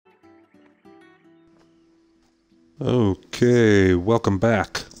Okay, welcome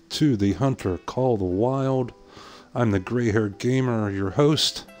back to the Hunter Call the Wild. I'm the gray-haired gamer, your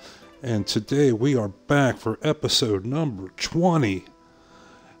host, and today we are back for episode number 20.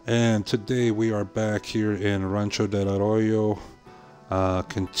 And today we are back here in Rancho del Arroyo,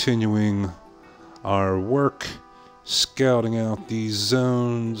 continuing our work, scouting out these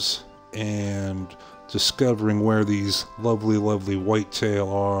zones and discovering where these lovely whitetail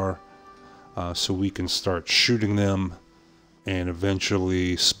are. So we can start shooting them and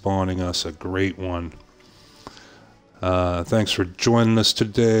eventually spawning us a great one. Thanks for joining us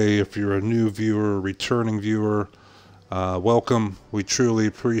today. If you're a new viewer, returning viewer, welcome. We truly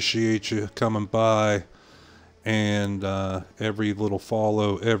appreciate you coming by. And every little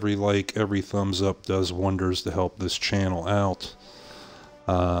follow, every like, every thumbs up does wonders to help this channel out.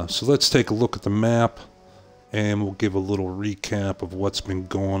 So let's take a look at the map. And we'll give a little recap of what's been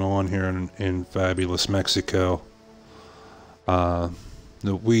going on here in fabulous Mexico.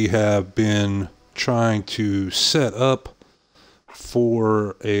 We have been trying to set up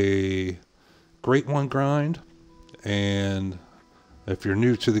for a Great One grind. And if you're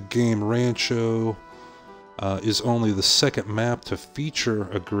new to the game, Rancho is only the second map to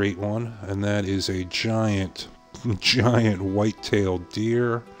feature a Great One. And that is a giant white-tailed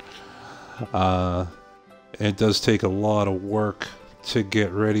deer. It does take a lot of work to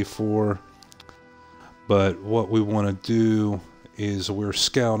get ready for, but what we want to do is we're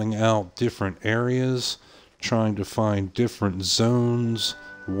scouting out different areas, trying to find different zones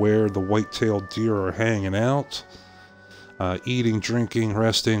where the white-tailed deer are hanging out, eating, drinking,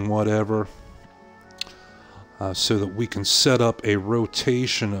 resting, whatever, so that we can set up a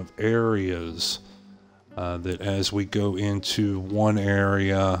rotation of areas. That as we go into one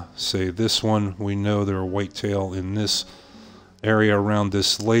area, say this one, we know there are whitetail in this area around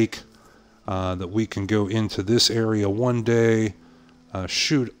this lake, that we can go into this area one day,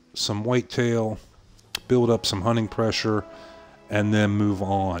 shoot some whitetail, build up some hunting pressure, and then move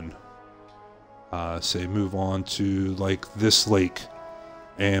on. Say move on to like this lake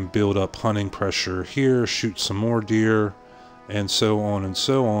and build up hunting pressure here, shoot some more deer, and so on and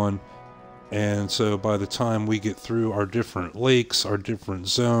so on. And so by the time we get through our different lakes, our different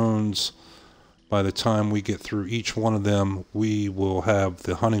zones, by the time we get through each one of them, we will have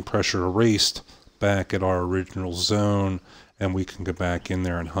the hunting pressure erased back at our original zone, and we can go back in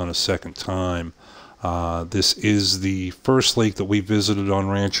there and hunt a second time. This is the first lake that we visited on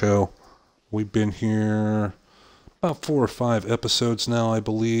Rancho. We've been here about 4 or 5 episodes now, I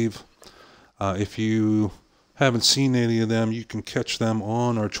believe. If you haven't seen any of them, you can catch them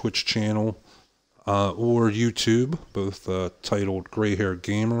on our Twitch channel or YouTube, both titled Gray Hair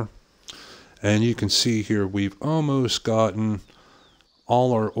Gamer. And you can see here we've almost gotten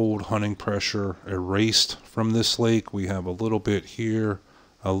all our old hunting pressure erased from this lake. We have a little bit here,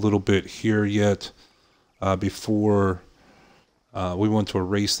 a little bit here yet, before we want to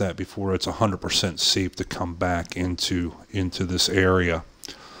erase that before it's 100% safe to come back into this area.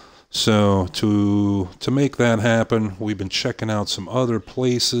 So to make that happen, we've been checking out some other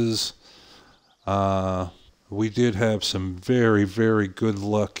places. We did have some very good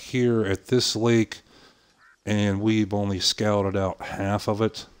luck here at this lake, and we've only scouted out half of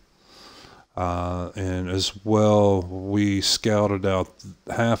it. And as well, we scouted out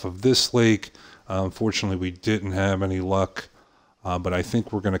half of this lake. Unfortunately, we didn't have any luck, but I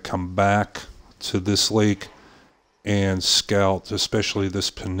think we're going to come back to this lake and scout especially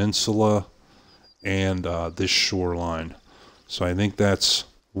this peninsula and this shoreline. So I think that's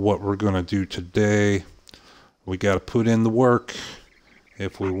what we're going to do today. We got to put in the work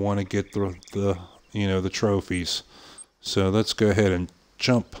if we want to get the trophies. So let's go ahead and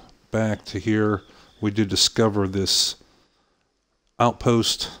jump back to here. We did discover this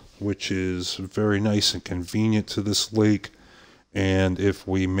outpost, which is very nice and convenient to this lake, and if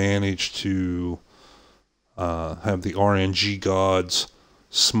we manage to have the RNG gods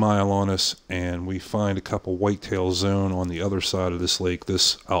smile on us and we find a couple whitetail zone on the other side of this lake,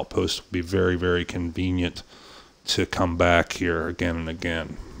 this outpost will be very convenient to come back here again and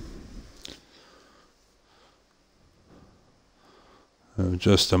again.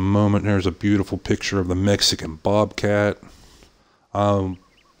 Just a moment, there's a beautiful picture of the Mexican bobcat.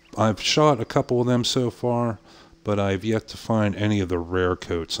 I've shot a couple of them so far, but I've yet to find any of the rare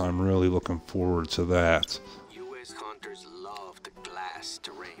coats. I'm really looking forward to that. U.S. hunters love the glass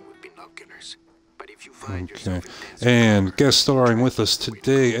terrain with binoculars. But if you find yourself and guest starring with us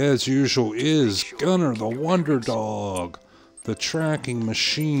today, as usual, is Gunner the Wonder Dog, the tracking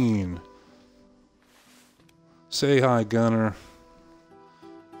machine. Say hi, Gunner.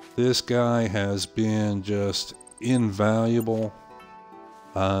 This guy has been just invaluable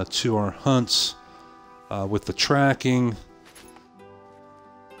to our hunts with the tracking,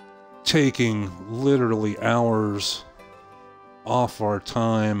 taking literally hours off our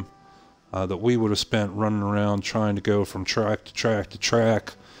time that we would have spent running around trying to go from track to track to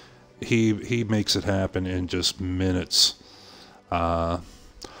track. He makes it happen in just minutes. Our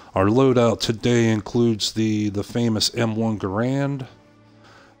loadout today includes the famous M1 Garand,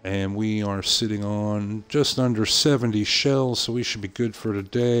 and we are sitting on just under 70 shells, so we should be good for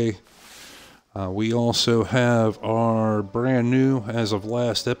today. We also have our brand new, as of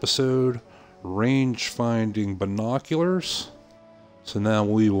last episode, range finding binoculars. So now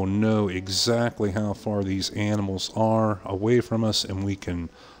we will know exactly how far these animals are away from us, and we can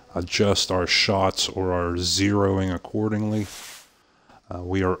adjust our shots or our zeroing accordingly.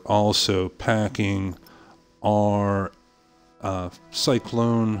 We are also packing our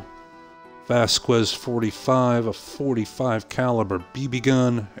Cyclone Vasquez 45, a 45 caliber BB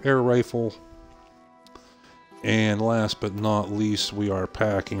gun, air rifle. And last but not least, we are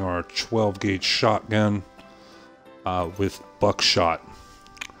packing our 12 gauge shotgun with buckshot.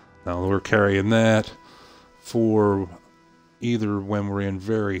 Now we're carrying that for either when we're in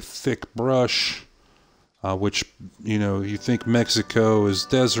very thick brush, which, you know, you think Mexico is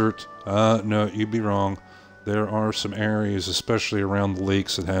desert. No, you'd be wrong. There are some areas, especially around the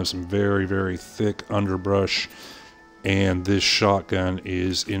lakes, that have some very, very thick underbrush, and this shotgun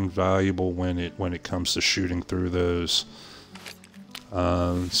is invaluable when it comes to shooting through those.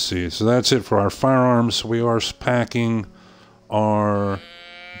 Let's see. So that's it for our firearms. We are packing our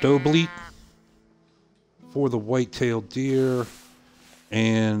doe bleat for the white-tailed deer,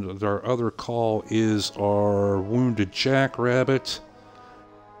 and our other call is our wounded jackrabbit.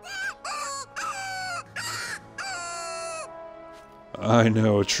 I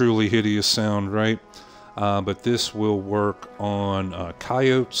know, a truly hideous sound, right? But this will work on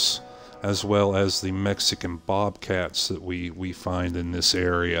coyotes, as well as the Mexican bobcats that we find in this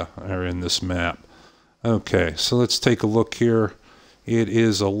area, or in this map. Okay, so let's take a look here. It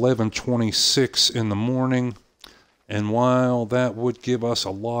is 11:26 in the morning, and while that would give us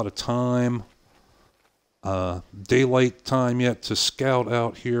a lot of time, daylight time yet to scout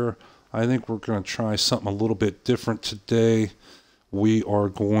out here, I think we're going to try something a little bit different today. We are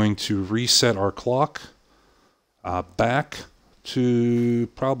going to reset our clock back to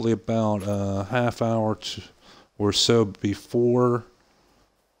probably about a half hour or so before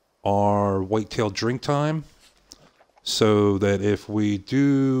our whitetail drink time, so that if we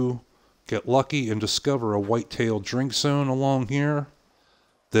do get lucky and discover a whitetail drink zone along here,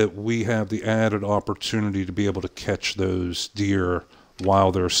 that we have the added opportunity to be able to catch those deer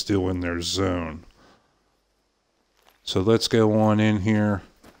while they're still in their zone. So let's go on in here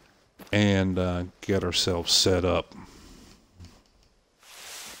and get ourselves set up.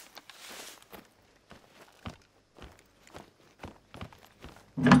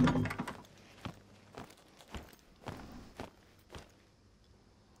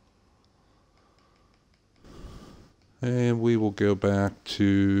 And we will go back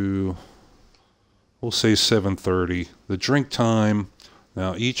to, we'll say 7:30. The drink time,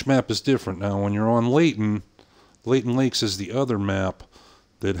 now each map is different. Now when you're on Layton Lakes is the other map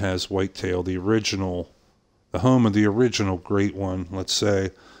that has whitetail, the original, the home of the original great one, let's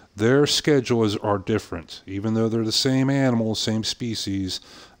say. Their schedules are different. Even though they're the same animal, same species,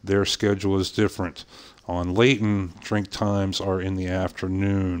 their schedule is different. On Layton, drink times are in the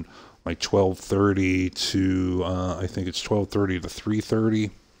afternoon, like 12:30 to, I think it's 12:30 to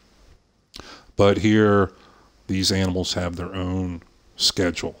 3:30. But here, these animals have their own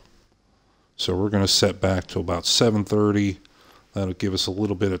schedule. So we're going to set back to about 7:30. That'll give us a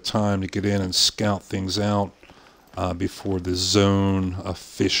little bit of time to get in and scout things out before the zone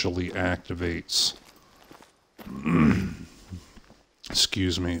officially activates.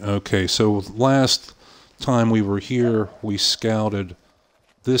 Excuse me. Okay, so last time we were here, we scouted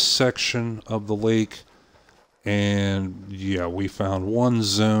this section of the lake, and yeah, we found one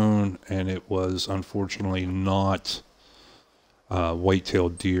zone, and it was unfortunately not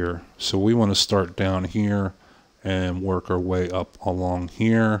white-tailed deer. So we want to start down here and work our way up along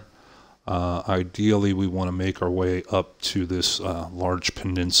here. Ideally, we want to make our way up to this large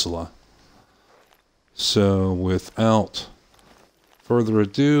peninsula. So without further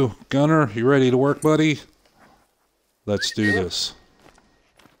ado, Gunner, you ready to work, buddy? Let's do this.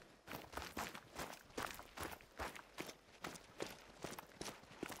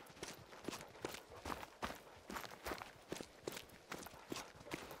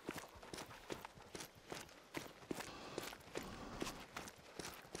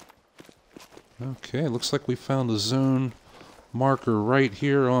 Okay, looks like we found a zone marker right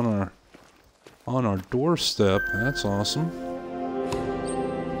here on our doorstep. That's awesome.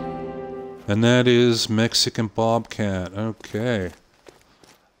 And that is Mexican bobcat. Okay.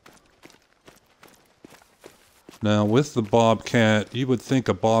 Now, with the bobcat, you would think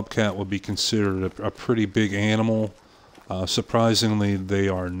a bobcat would be considered a pretty big animal. Surprisingly, they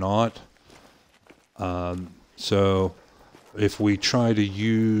are not. So, if we try to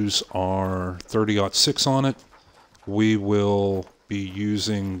use our 30-06 on it, we will be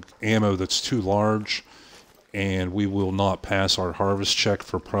using ammo that's too large, and we will not pass our harvest check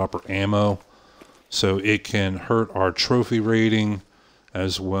for proper ammo. So it can hurt our trophy rating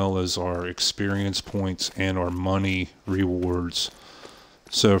as well as our experience points and our money rewards.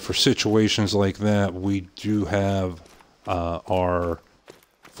 So for situations like that, we do have our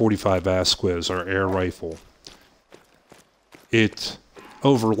 45 Vasquez, our air rifle. It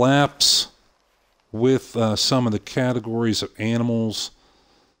overlaps with some of the categories of animals.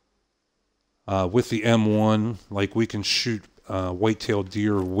 With the M1, like we can shoot white-tailed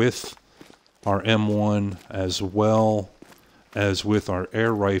deer with our M1 as well as with our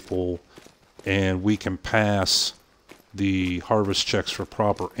air rifle, and we can pass the harvest checks for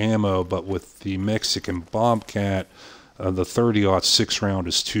proper ammo. But with the Mexican bobcat, the 30-06 round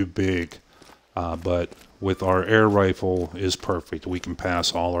is too big, but with our air rifle is perfect. We can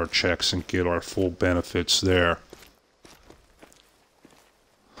pass all our checks and get our full benefits there.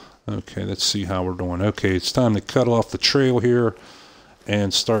 Okay, let's see how we're doing. Okay, it's time to cut off the trail here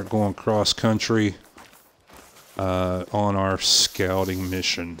and start going cross country on our scouting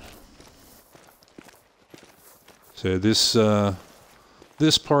mission. So this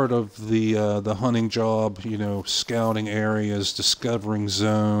part of the hunting job, you know, scouting areas, discovering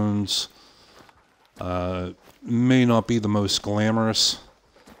zones, may not be the most glamorous.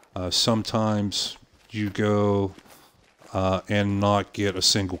 Sometimes you go and not get a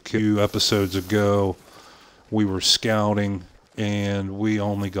single kill. A few episodes ago, we were scouting and we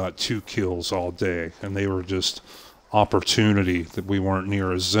only got 2 kills all day, and they were just opportunity that we weren't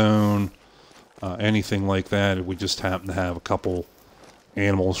near a zone, anything like that. We just happened to have a couple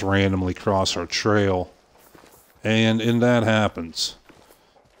animals randomly cross our trail, and that happens,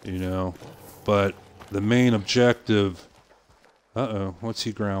 you know. But the main objective, what's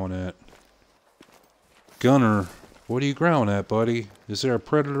he growling at? Gunner, what are you growling at, buddy? Is there a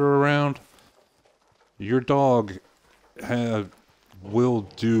predator around? Your dog will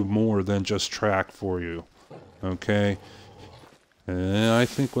do more than just track for you, okay? And I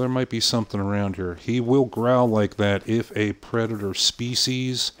think there might be something around here. He will growl like that if a predator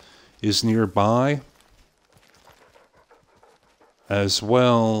species is nearby. As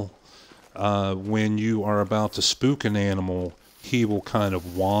well, when you are about to spook an animal, he will kind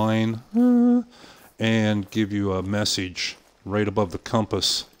of whine and give you a message. Right above the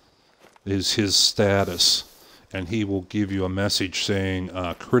compass is his status, and he will give you a message saying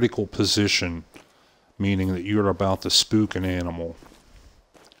critical position, meaning that you're about to spook an animal.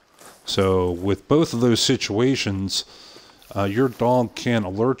 So with both of those situations, your dog can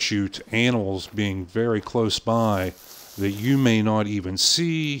alert you to animals being very close by that you may not even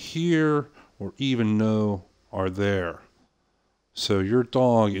see, hear, or even know are there. So your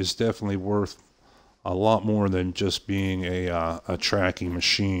dog is definitely worth a lot more than just being a tracking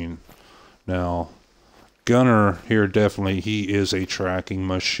machine. Now, Gunner here, definitely, he is a tracking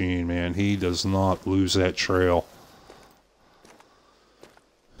machine, man. He does not lose that trail.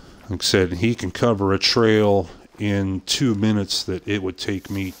 Like I said, he can cover a trail in 2 minutes that it would take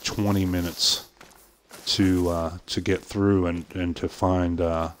me 20 minutes to get through and to find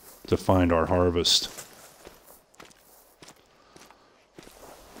our harvest.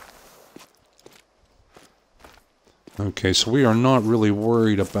 Okay, so we are not really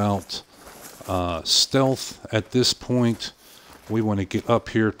worried about stealth at this point. We want to get up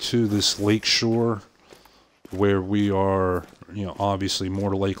here to this lake shore where we are, you know, obviously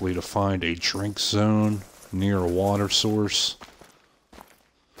more likely to find a drink zone near a water source.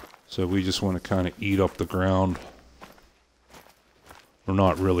 So we just want to kind of eat up the ground. We're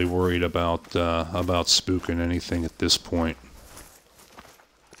not really worried about spooking anything at this point.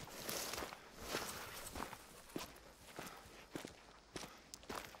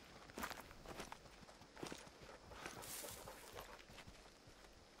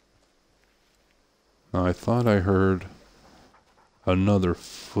 Now, I thought I heard another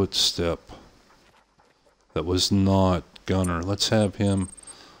footstep that was not Gunner. Let's have him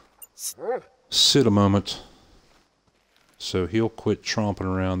sit a moment. So he'll quit tromping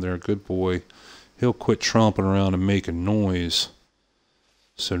around there. Good boy. He'll quit tromping around and making noise.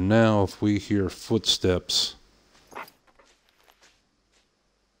 So now if we hear footsteps...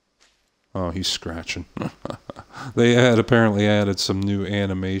 Oh, he's scratching. They apparently added some new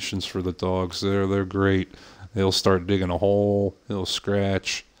animations for the dogs. They're great. They'll start digging a hole. They'll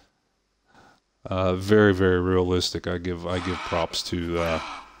scratch. Very, very realistic. I give props to.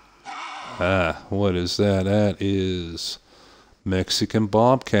 What is that? That is Mexican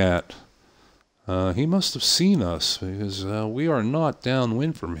Bobcat. He must have seen us because we are not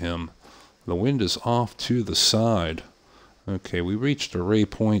downwind from him. The wind is off to the side. Okay, we reached a ray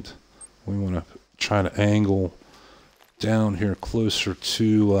point. We want to try to angle down here closer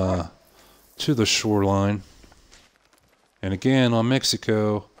to the shoreline. And again, on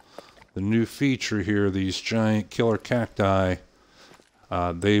Mexico, the new feature here, these giant killer cacti,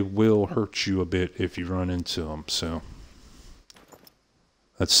 they will hurt you a bit if you run into them. So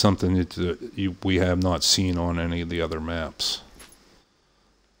that's something that we have not seen on any of the other maps.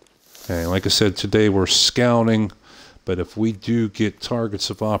 Okay, like I said, today we're scouting. But if we do get targets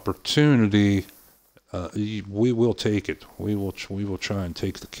of opportunity, we will take it. We will try and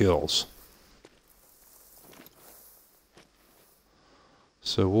take the kills.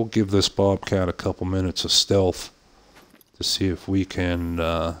 So we'll give this Bobcat a couple minutes of stealth to see if we can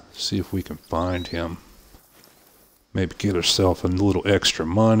find him. Maybe get ourselves a little extra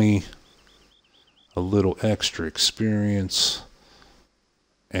money, a little extra experience,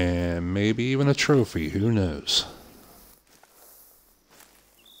 and maybe even a trophy. Who knows?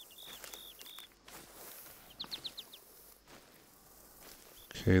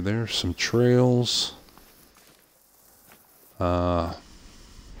 Okay, there's some trails. Now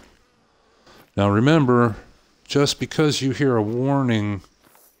remember, just because you hear a warning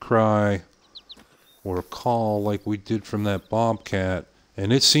cry or a call like we did from that Bobcat,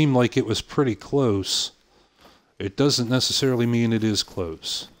 and it seemed like it was pretty close, it doesn't necessarily mean it is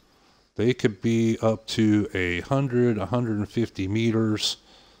close. They could be up to 100, 150 meters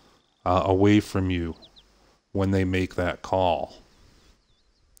away from you when they make that call.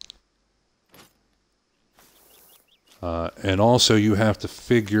 And also you have to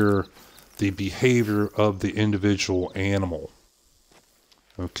figure the behavior of the individual animal.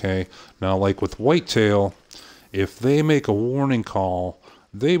 Okay, now like with whitetail, if they make a warning call,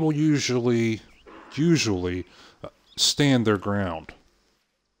 they will usually stand their ground.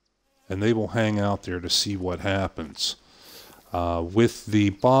 And they will hang out there to see what happens. With the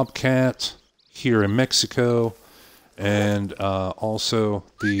Bobcat here in Mexico, and also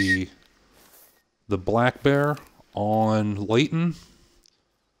the black bear on Layton,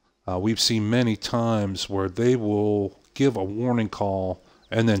 we've seen many times where they will give a warning call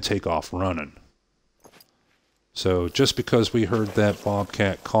and then take off running. So just because we heard that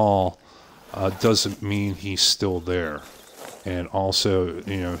Bobcat call doesn't mean he's still there. And also,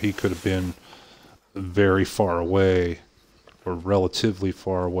 you know, he could have been very far away or relatively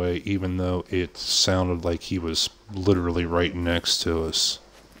far away, even though it sounded like he was literally right next to us.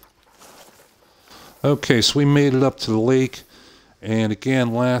 Okay, so we made it up to the lake, and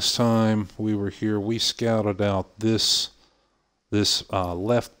again, last time we were here, we scouted out this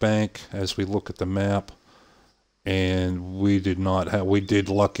left bank as we look at the map, and we did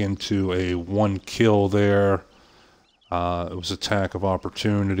luck into a 1 kill there. It was attack of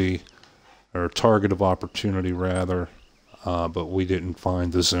opportunity, or target of opportunity rather, but we didn't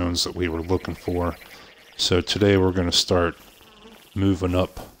find the zones that we were looking for. So today we're going to start moving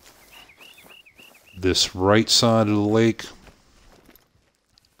up this right side of the lake,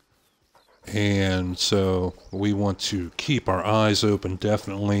 and so we want to keep our eyes open,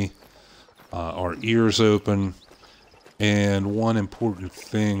 definitely, our ears open. And one important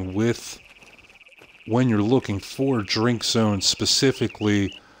thing when you're looking for drink zones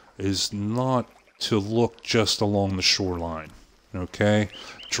specifically is not to look just along the shoreline. Okay,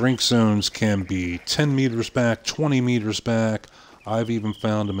 drink zones can be 10 meters back, 20 meters back. I've even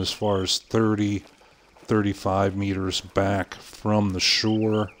found them as far as 30, 35 meters back from the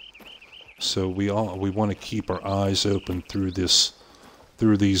shore. So we want to keep our eyes open through these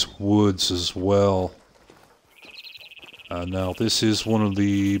woods as well. Now this is one of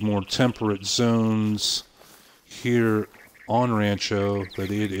the more temperate zones here on Rancho,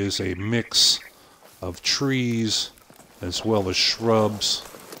 that it is a mix of trees as well as shrubs.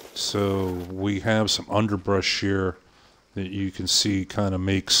 So we have some underbrush here that you can see kind of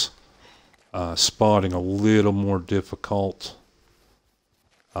makes spotting a little more difficult,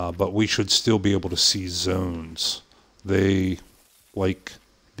 but we should still be able to see zones. They, like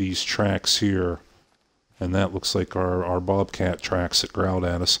these tracks here, and that looks like our Bobcat tracks that growled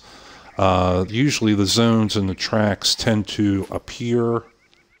at us. Usually the zones and the tracks tend to appear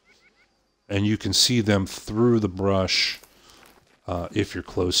and you can see them through the brush if you're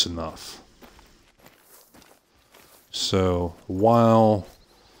close enough. So while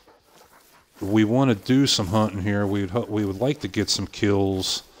we want to do some hunting here, we would like to get some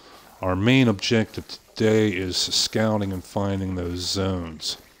kills. Our main objective today is scouting and finding those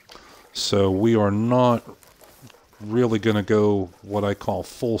zones. So we are not really going to go what I call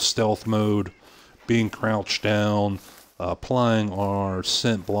full stealth mode, being crouched down, applying our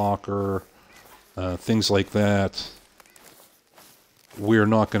scent blocker, things like that. We're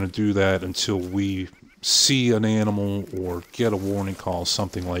not going to do that until we see an animal or get a warning call,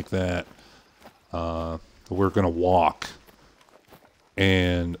 something like that. We're going to walk.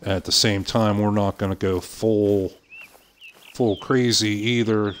 And at the same time, we're not going to go full crazy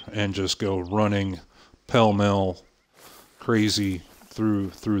either and just go running pell-mell crazy through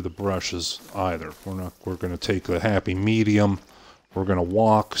the brushes either. We're going to take the happy medium. We're going to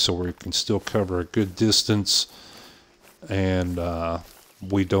walk so we can still cover a good distance, and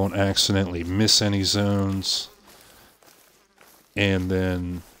we don't accidentally miss any zones. And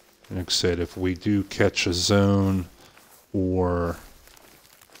then, like I said, if we do catch a zone or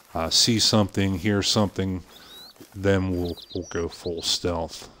see something, hear something, then we'll go full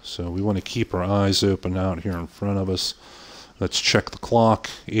stealth. So we want to keep our eyes open out here in front of us. Let's check the clock.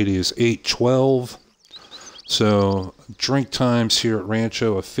 It is 8:12. So drink times here at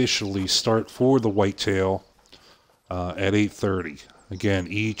Rancho officially start for the whitetail at 8:30. Again,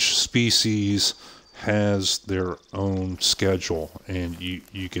 each species has their own schedule, and you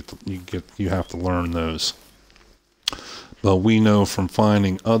have to learn those. But we know from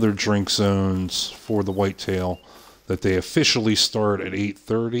finding other drink zones for the whitetail that they officially start at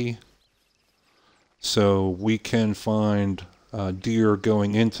 8:30. So we can find deer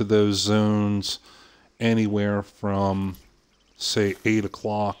going into those zones anywhere from, say, 8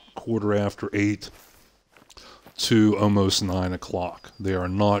 o'clock, quarter after 8, to almost 9 o'clock. They are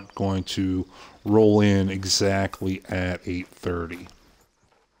not going to roll in exactly at 8:30.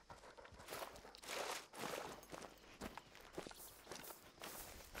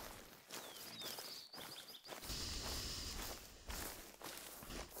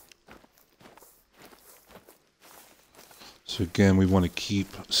 So again, we want to keep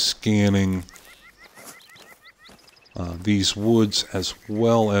scanning these woods as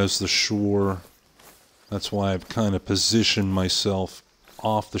well as the shore. That's why I've kind of positioned myself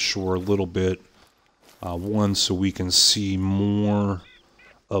off the shore a little bit. One, so we can see more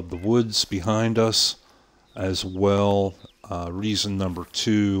of the woods behind us, as well. Reason number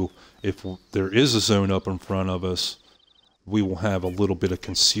two, if there is a zone up in front of us, we will have a little bit of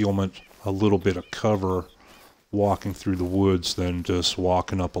concealment, a little bit of cover walking through the woods than just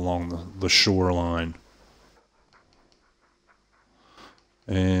walking up along the shoreline.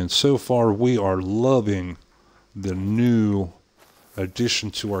 And so far we are loving the new addition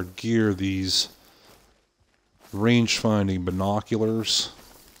to our gear, these range-finding binoculars.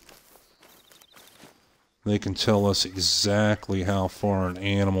 They can tell us exactly how far an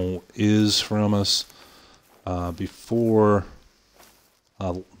animal is from us.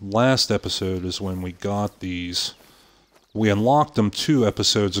 Last episode is when we got these. We unlocked them 2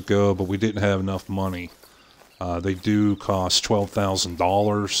 episodes ago, but we didn't have enough money. They do cost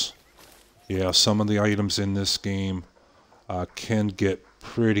 $12,000. Yeah, some of the items in this game can get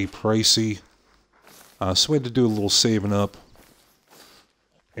pretty pricey. So we had to do a little saving up.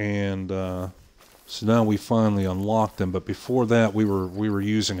 And so now we finally unlocked them. But before that, we were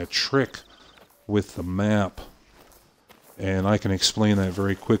using a trick with the map. And I can explain that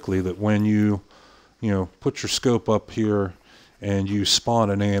very quickly, that when you put your scope up here and you spot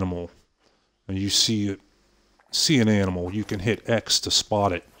an animal and you see an animal, you can hit X to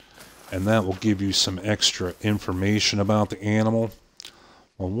spot it, and that will give you some extra information about the animal.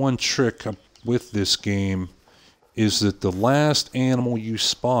 Well, one trick with this game is that the last animal you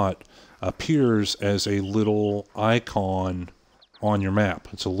spot appears as a little icon on your map.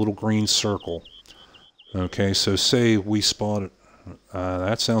 It's a little green circle. Okay, so say we spotted,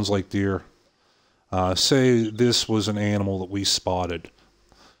 that sounds like deer. Say this was an animal that we spotted.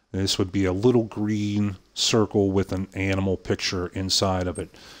 This would be a little green circle with an animal picture inside of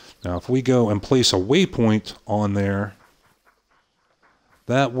it. Now, if we go and place a waypoint on there,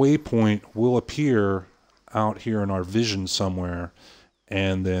 that waypoint will appear out here in our vision somewhere,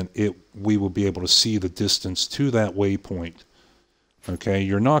 and then we will be able to see the distance to that waypoint. Okay,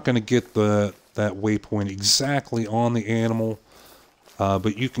 you're not going to get that waypoint exactly on the animal,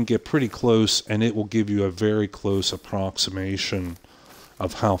 but you can get pretty close, and it will give you a very close approximation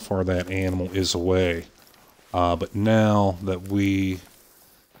of how far that animal is away. But now that we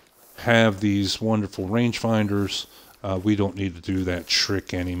have these wonderful rangefinders, we don't need to do that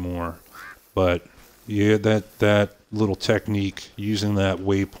trick anymore. But yeah, that little technique, using that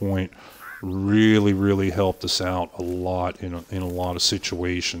waypoint, really helped us out a lot in a lot of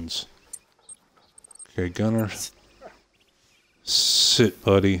situations. Okay, Gunner, sit,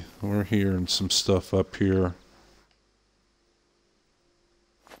 buddy. We're hearing some stuff up here.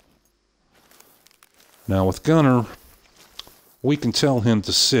 Now with Gunner, we can tell him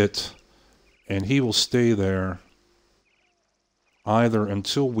to sit, and he will stay there either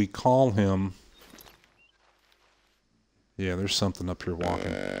until we call him. Yeah, there's something up here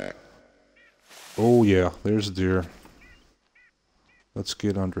walking. Oh yeah, there's a deer. Let's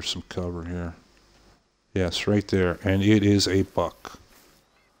get under some cover here. Yes, right there, and it is a buck.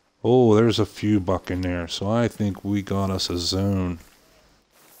 Oh, there's a few buck in there, so I think we got us a zone.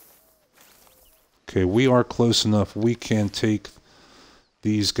 Okay, we are close enough. We can take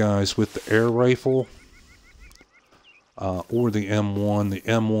these guys with the air rifle or the M1. The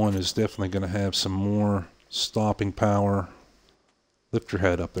M1 is definitely going to have some more stopping power. Lift your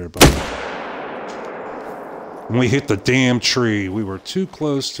head up there, buddy. And we hit the damn tree. We were too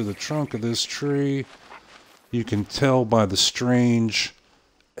close to the trunk of this tree. You can tell by the strange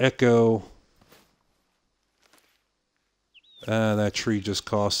echo. That tree just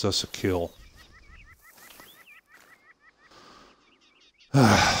cost us a kill.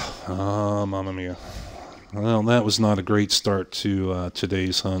 Mamma mia. Well, that was not a great start to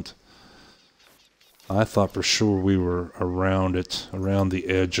today's hunt. I thought for sure we were around it, around the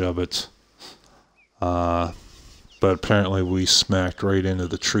edge of it. But apparently we smacked right into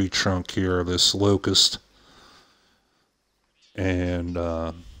the tree trunk here of this locust. And,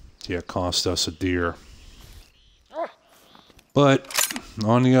 yeah, cost us a deer. But,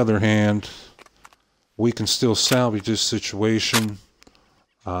 on the other hand, we can still salvage this situation.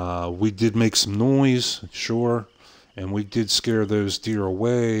 We did make some noise, sure, and we did scare those deer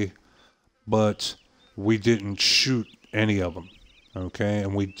away, but we didn't shoot any of them, okay?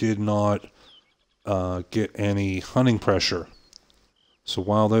 And we did not get any hunting pressure. So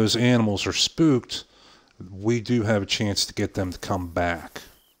while those animals are spooked, we do have a chance to get them to come back,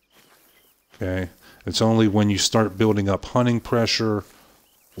 okay? It's only when you start building up hunting pressure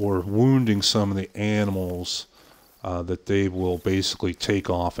or wounding some of the animals that they will basically take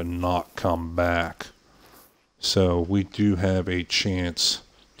off and not come back. So we do have a chance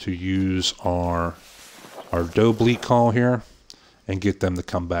to use our doe bleat call here and get them to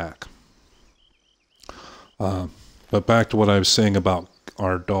come back. But back to what I was saying about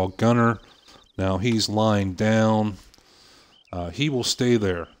our dog Gunner. Now he's lying down. He will stay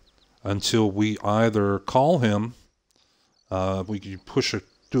there until we either call him. We can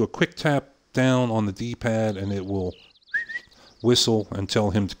do a quick tap down on the D-pad and it will whistle and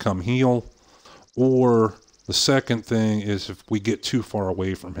tell him to come heel. Or the second thing is if we get too far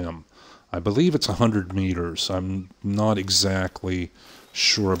away from him. I believe it's 100 meters. I'm not exactly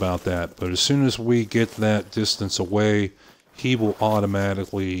sure about that. But as soon as we get that distance away, he will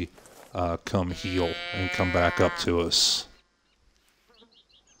automatically come heel and come back up to us.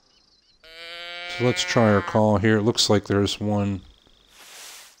 So let's try our call here. It looks like there's one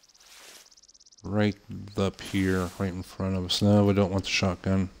right up here, right in front of us. No, we don't want the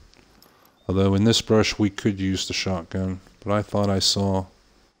shotgun. Although in this brush we could use the shotgun. But I thought I saw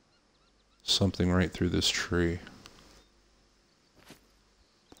something right through this tree.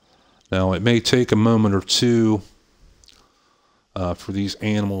 Now it may take a moment or two for these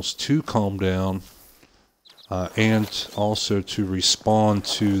animals to calm down and also to respond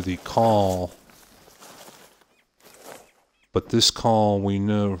to the call. But this call, we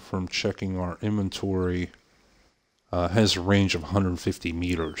know from checking our inventory, has a range of 150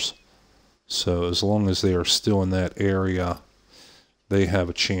 meters. So as long as they are still in that area, they have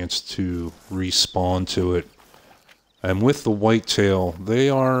a chance to respond to it. And with the whitetail, they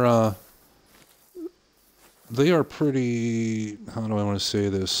are pretty, how do I want to say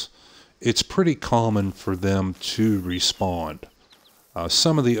this? It's pretty common for them to respond.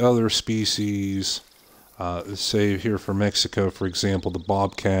 Some of the other species, say here for Mexico, for example, the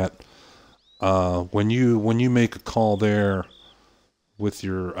bobcat, when you make a call there with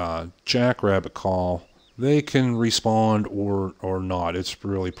your jackrabbit call, they can respond or not. It's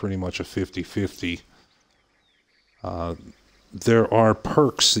really pretty much a 50-50. There are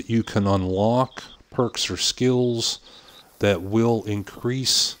perks that you can unlock, perks or skills that will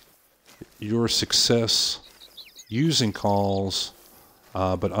increase your success using calls,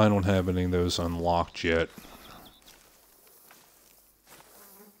 but I don't have any of those unlocked yet.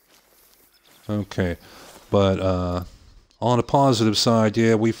 Okay, but on a positive side,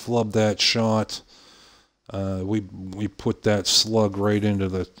 yeah, we flubbed that shot. We put that slug right into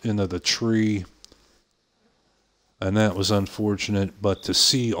the tree, and that was unfortunate. But to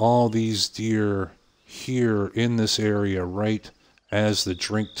see all these deer here in this area right as the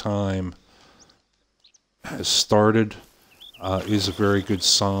drink time has started is a very good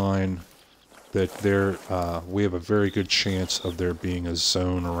sign that we have a very good chance of there being a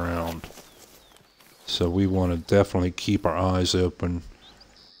zone around. So we want to definitely keep our eyes open.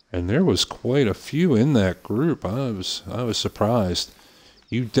 And there was quite a few in that group. I was surprised.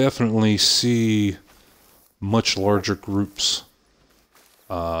 You definitely see much larger groups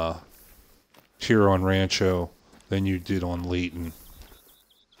here on Rancho than you did on Layton.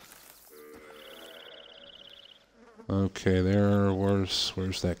 Okay,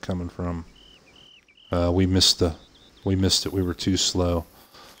 where's that coming from? We missed it. We were too slow.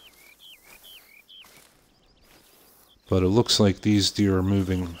 But it looks like these deer are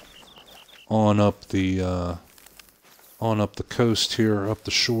moving on up the coast here, up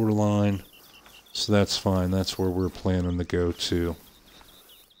the shoreline. So that's fine. That's where we're planning to go to.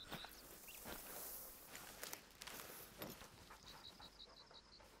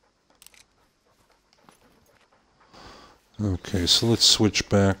 Okay, so let's switch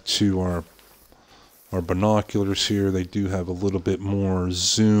back to our binoculars here. They do have a little bit more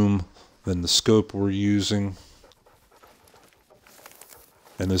zoom than the scope we're using.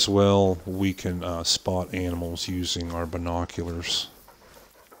 And as well, we can spot animals using our binoculars.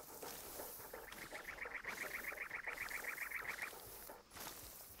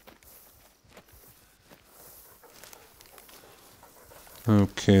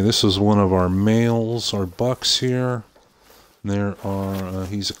 Okay, this is one of our males, our bucks here. There are,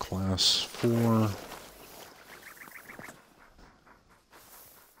 he's a class 4.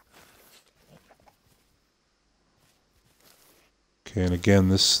 Okay, and again,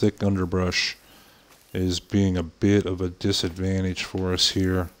 this thick underbrush is being a bit of a disadvantage for us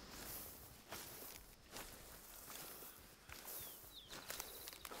here.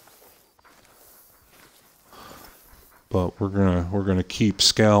 But we're gonna keep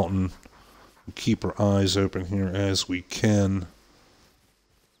scouting, keep our eyes open here as we can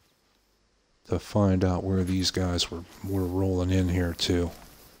to find out where these guys were rolling in here too.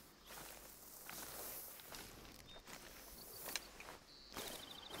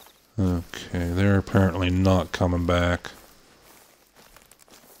 Okay, they're apparently not coming back.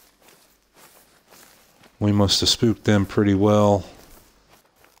 We must have spooked them pretty well,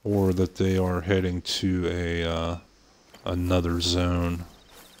 or that they are heading to another zone.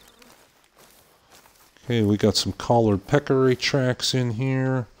 Okay, we got some collared peccary tracks in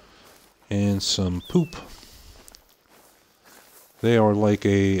here, and some poop. They are like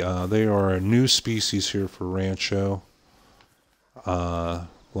they are a new species here for Rancho.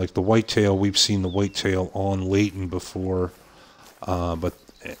 Like the whitetail, we've seen the whitetail on Layton before, but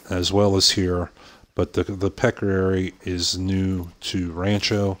as well as here. But the peccary is new to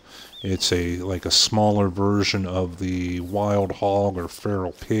Rancho. It's like a smaller version of the wild hog or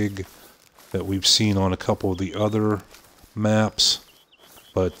feral pig that we've seen on a couple of the other maps,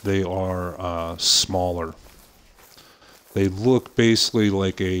 but they are smaller. They look basically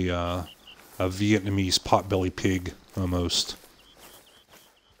like a Vietnamese potbelly pig almost.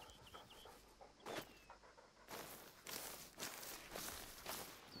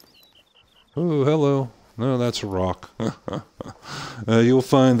 Oh, hello. No, that's a rock. You'll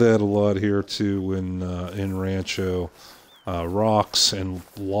find that a lot here too in Rancho. Rocks and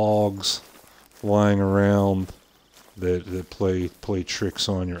logs lying around that play tricks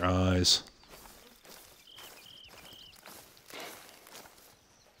on your eyes.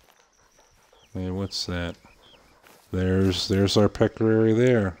 Hey, what's that? There's our peccary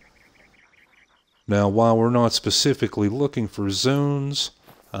there. Now, while we're not specifically looking for zones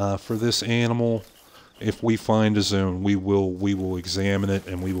for this animal, if we find a zone, we will examine it,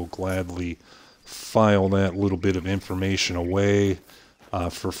 and we will gladly file that little bit of information away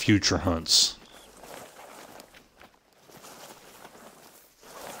for future hunts.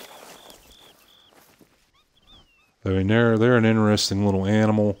 I mean, they're an interesting little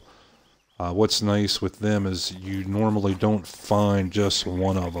animal. What's nice with them is you normally don't find just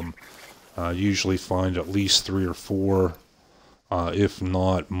one of them. You usually find at least 3 or 4, if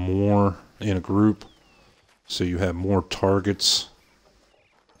not more, in a group. So you have more targets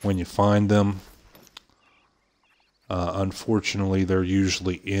when you find them. Unfortunately, they're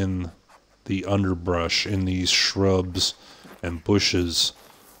usually in the underbrush, in these shrubs and bushes.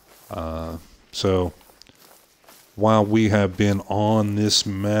 So while we have been on this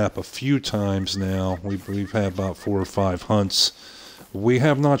map a few times now, we've had about 4 or 5 hunts, we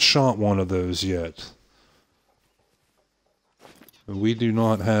have not shot one of those yet. We do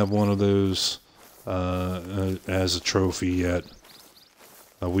not have one of those as a trophy yet.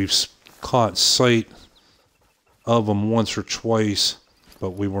 We've caught sight of them once or twice,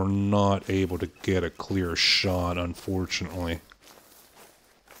 but we were not able to get a clear shot, unfortunately.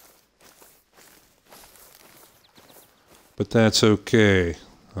 But that's okay.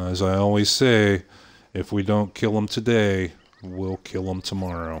 As I always say, if we don't kill them today, we'll kill them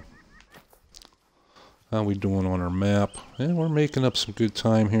tomorrow. How we doing on our map? And we're making up some good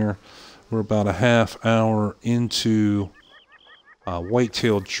time here. We're about a half hour into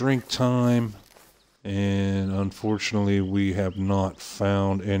whitetail drink time, and unfortunately we have not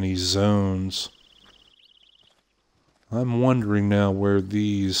found any zones. I'm wondering now where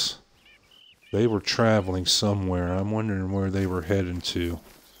these... They were traveling somewhere. I'm wondering where they were heading to.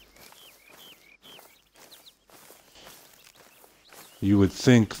 You would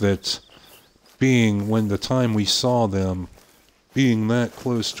think that when the time we saw them, being that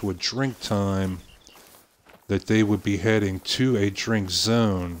close to a drink time, that they would be heading to a drink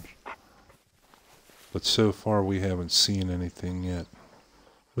zone. But so far we haven't seen anything yet.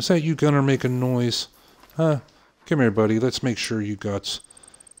 Was that you, Gunner, making noise? Huh? Come here, buddy. Let's make sure you got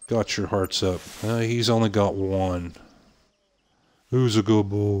your hearts up. He's only got one. Who's a good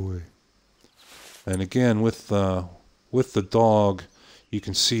boy? And again, with the dog, you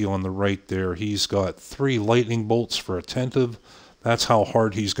can see on the right there, he's got 3 lightning bolts for attentive. That's how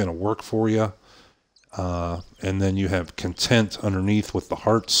hard he's going to work for you. And then you have content underneath with the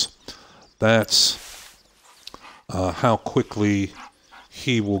hearts. That's how quickly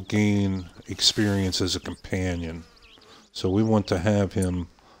he will gain experience as a companion. So we want to have him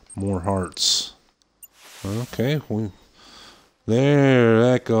more hearts. Okay, there,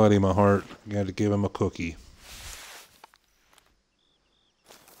 that got him a heart. Got to give him a cookie.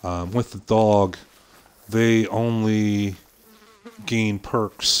 With the dog, they only gain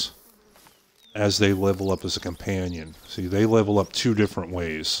perks as they level up as a companion. See, they level up 2 different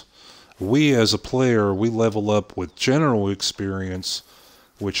ways. We, as a player, we level up with general experience,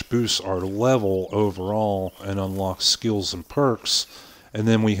 which boosts our level overall and unlocks skills and perks. And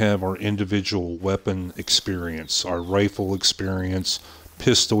then we have our individual weapon experience, our rifle experience,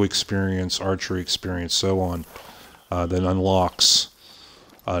 pistol experience, archery experience, so on, that unlocks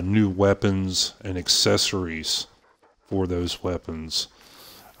new weapons and accessories for those weapons.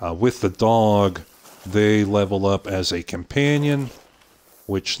 With the dog, they level up as a companion,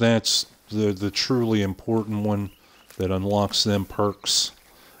 which that's the truly important one that unlocks them perks.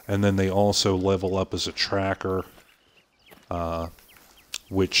 And then they also level up as a tracker,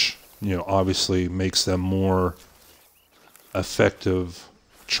 which, you know, obviously makes them more effective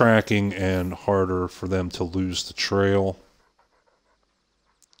tracking and harder for them to lose the trail.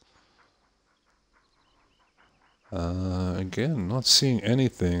 Again, not seeing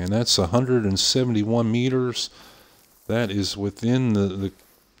anything, and that's 171 meters. That is within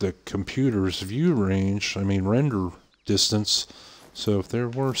the computer's view range, I mean render distance. So if there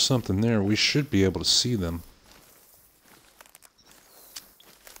were something there, we should be able to see them.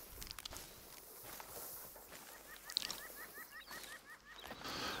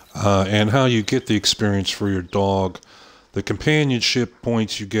 And how you get the experience for your dog. The companionship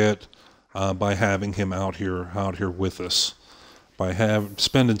points you get by having him out here with us. By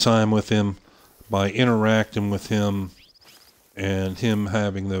spending time with him, by interacting with him, and him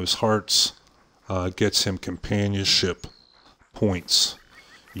having those hearts gets him companionship points.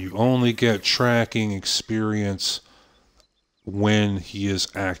 You only get tracking experience when he is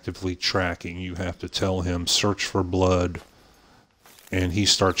actively tracking. You have to tell him, search for blood, and he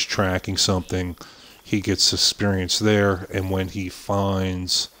starts tracking something. He gets experience there, and when he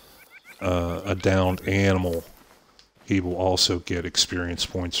finds a downed animal, he will also get experience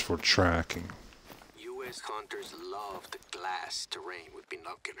points for tracking. U.S. hunters love the glass terrain with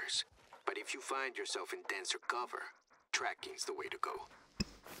binoculars, but if you find yourself in denser cover, tracking's the way to go.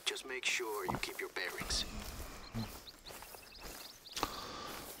 Just make sure you keep your bearings.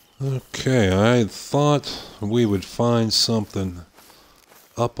 Okay, I thought we would find something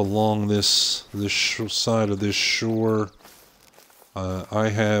up along this side of this shore. I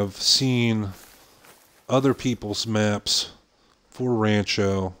have seen other people's maps for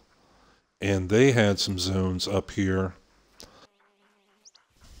Rancho, and they had some zones up here.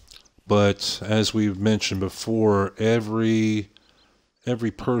 But as we've mentioned before, every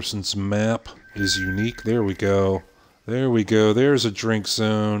person's map is unique. There we go. There we go. There's a drink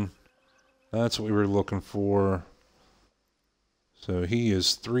zone. That's what we were looking for. So he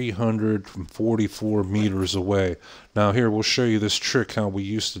is 344 meters away. Now here, we'll show you this trick, how we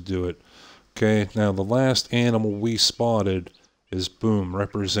used to do it. Okay, now the last animal we spotted is, boom,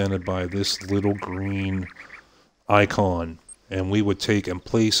 represented by this little green icon. And we would take and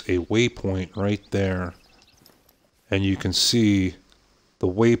place a waypoint right there. And you can see the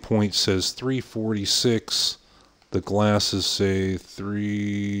waypoint says 346. The glasses say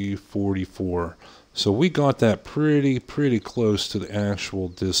 344. So we got that pretty close to the actual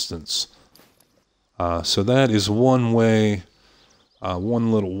distance. So that is one way,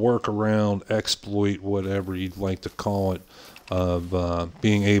 one little workaround, exploit, whatever you'd like to call it, of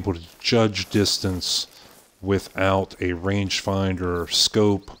being able to judge distance without a rangefinder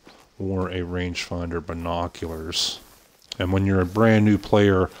scope or a rangefinder binoculars. And when you're a brand new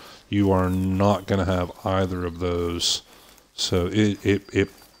player, you are not going to have either of those. So it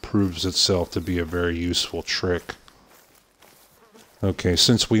proves itself to be a very useful trick. Okay,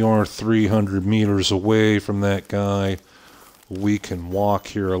 since we are 300 meters away from that guy, we can walk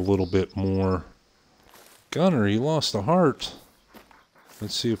here a little bit more. Gunner, you lost a heart.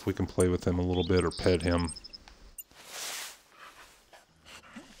 Let's see if we can play with him a little bit or pet him.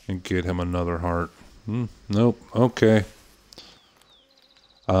 And get him another heart. Nope, okay.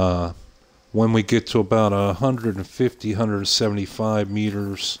 When we get to about 150, 175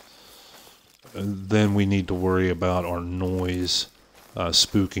 meters, then we need to worry about our noise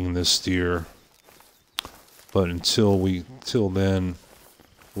spooking this deer. But until then,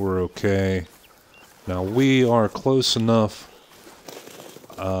 we're okay. Now we are close enough.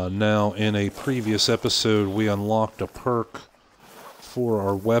 Now in a previous episode, we unlocked a perk for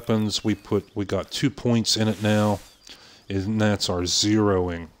our weapons. We got 2 points in it now, and that's our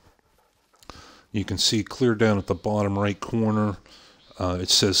zeroing. You can see clear down at the bottom right corner, it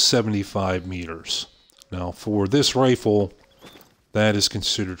says 75 meters. Now for this rifle, that is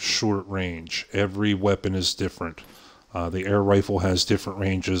considered short range. Every weapon is different. The air rifle has different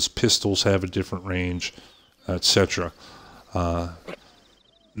ranges, pistols have a different range, etc.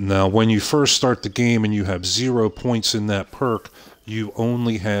 Now when you first start the game and you have 0 points in that perk, you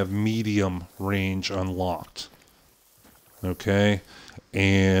only have medium range unlocked. Okay?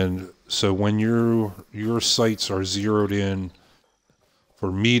 And so when your sights are zeroed in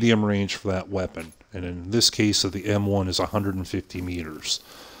for medium range for that weapon, and in this case of the M1 is 150 meters.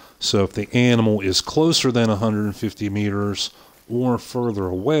 So if the animal is closer than 150 meters or further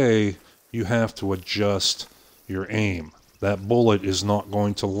away, you have to adjust your aim. That bullet is not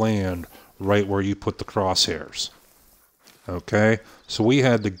going to land right where you put the crosshairs. Okay? So we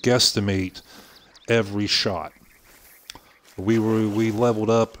had to guesstimate every shot. We leveled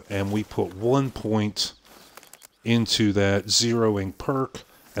up and we put 1 point into that zeroing perk,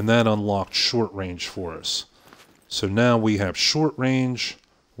 and that unlocked short range for us. So now we have short range,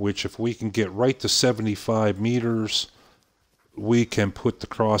 which if we can get right to 75 meters, we can put the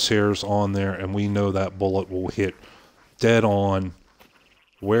crosshairs on there and we know that bullet will hit dead on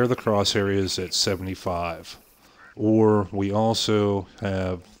where the crosshair is at 75. Or we also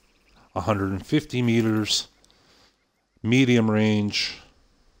have 150 meters, medium range,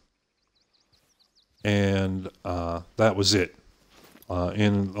 and that was it.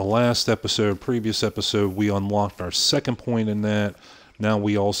 In the last episode, previous episode, we unlocked our second point in that. Now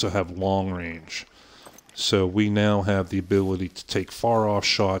we also have long range. So we now have the ability to take far off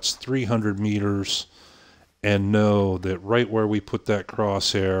shots, 300 meters, and know that right where we put that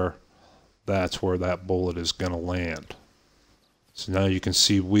crosshair, that's where that bullet is going to land. So now you can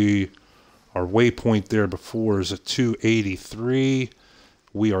see our waypoint there before is at 283.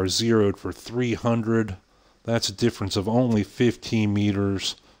 We are zeroed for 300. That's a difference of only 15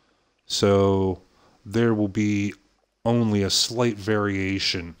 meters. So there will be only a slight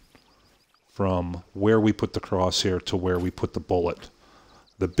variation from where we put the crosshair to where we put the bullet.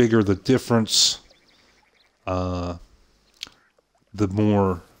 The bigger the difference, the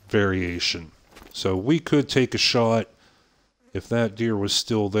more variation. So we could take a shot, if that deer was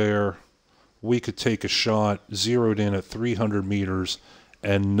still there, we could take a shot zeroed in at 300 meters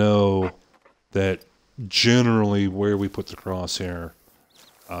and know that generally where we put the crosshair,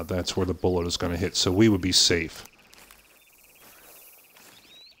 that's where the bullet is going to hit. So we would be safe.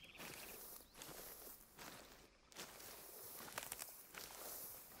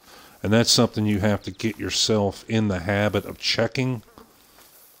 And that's something you have to get yourself in the habit of checking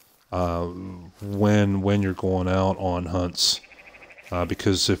when you're going out on hunts.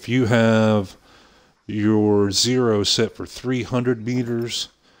 Because if you have your zero set for 300 meters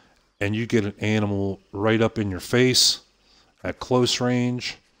and you get an animal right up in your face at close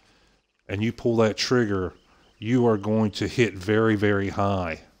range and you pull that trigger, you are going to hit very, very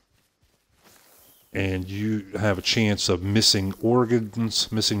high. And you have a chance of missing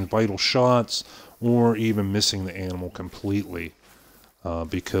organs, missing vital shots, or even missing the animal completely.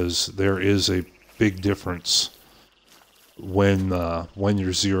 Because there is a big difference when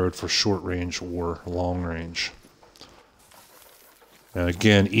you're zeroed for short range or long range. And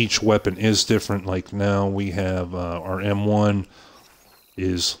again, each weapon is different. Like now we have our M1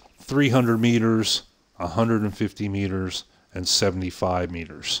 is 300 meters, 150 meters, and 75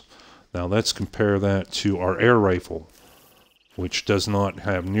 meters. Now let's compare that to our air rifle, which does not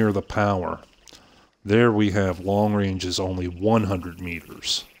have near the power. There we have long range is only 100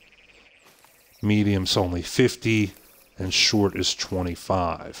 meters. Medium's only 50, and short is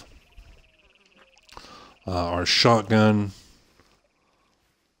 25. Our shotgun,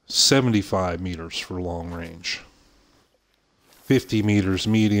 75 meters for long range. 50 meters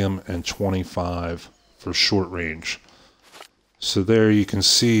medium, and 25 for short range. So there you can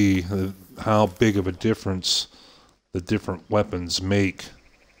see how big of a difference the different weapons make.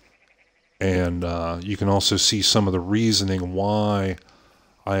 And you can also see some of the reasoning why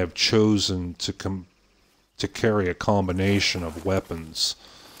I have chosen to carry a combination of weapons.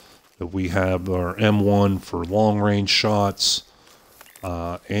 That we have our M1 for long-range shots,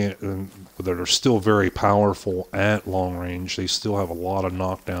 and that are still very powerful at long range. They still have a lot of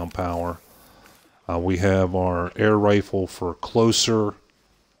knockdown power. We have our air rifle for closer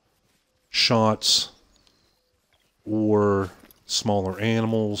shots or smaller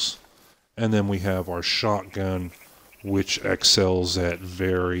animals. And then we have our shotgun, which excels at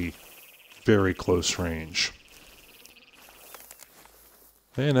very, very close range.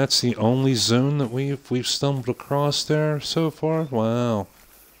 And that's the only zone that we've stumbled across there so far. Wow.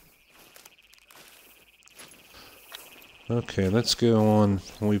 Okay, let's go on.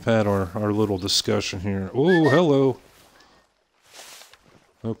 We've had our little discussion here. Oh, hello.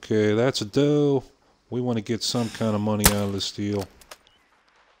 Okay, that's a doe. We want to get some kind of money out of this deal.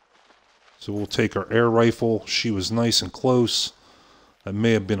 So we'll take our air rifle. She was nice and close. That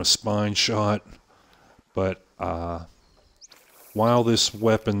may have been a spine shot. But while this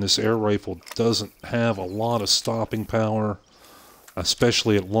weapon, this air rifle, doesn't have a lot of stopping power,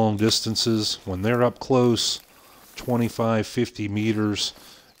 especially at long distances, when they're up close, 25, 50 meters,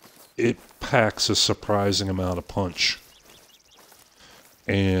 it packs a surprising amount of punch.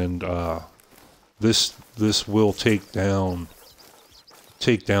 And this will take down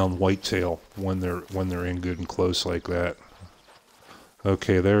whitetail when they're in good and close like that.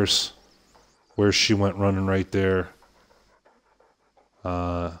 Okay, there's where she went running right there.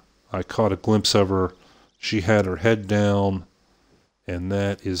 I caught a glimpse of her. She had her head down, and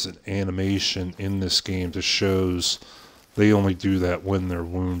that is an animation in this game that shows they only do that when they're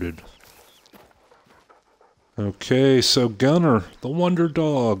wounded. Okay, so Gunner, the Wonder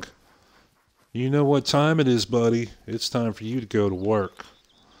Dog. You know what time it is, buddy. It's time for you to go to work.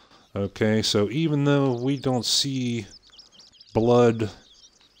 Okay, so even though we don't see blood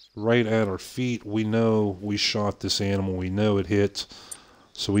right at our feet, we know we shot this animal. We know it hit.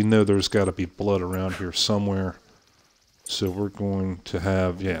 So we know there's got to be blood around here somewhere. So we're going to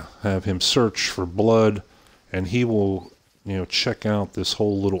have him search for blood, and he will, check out this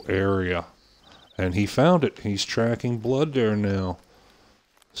whole little area. And he found it. He's tracking blood there now.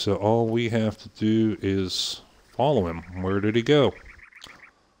 So all we have to do is follow him. Where did he go?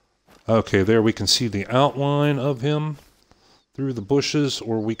 Okay, there we can see the outline of him through the bushes,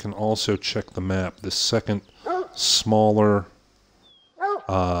 or we can also check the map. The second smaller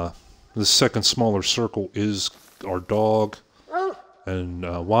circle is our dog.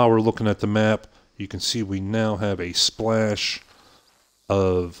 And while we're looking at the map, you can see we now have a splash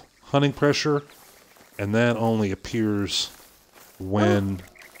of hunting pressure, and that only appears when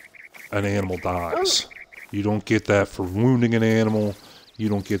an animal dies. You don't get that for wounding an animal. You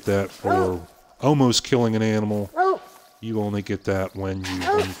don't get that for almost killing an animal. You only get that when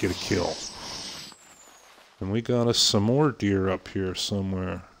you get a kill. And we got us some more deer up here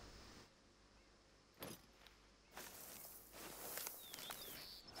somewhere.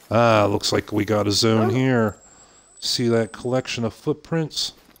 Ah, looks like we got a zone here. See that collection of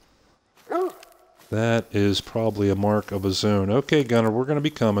footprints? That is probably a mark of a zone. Okay, Gunner, we're going to be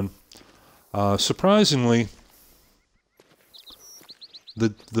coming. Surprisingly,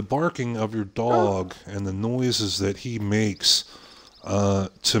 the barking of your dog and the noises that he makes,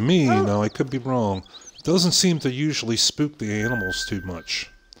 to me, now I could be wrong, doesn't seem to usually spook the animals too much.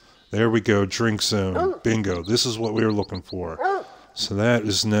 There we go, drink zone. Bingo, this is what we were looking for. So that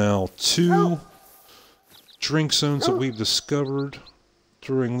is now 2 drink zones that we've discovered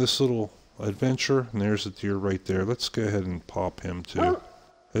during this little adventure. And there's a deer right there. Let's go ahead and pop him too.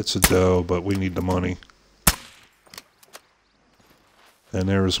 It's a doe, but we need the money. And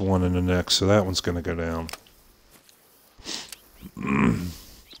there's one in the neck, so that one's going to go down.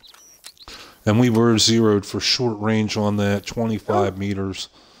 And we were zeroed for short range on that, 25 meters.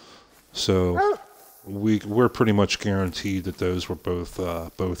 So we're pretty much guaranteed that those were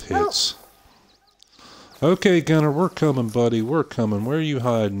both hits. Okay, Gunner, we're coming, buddy. We're coming. Where are you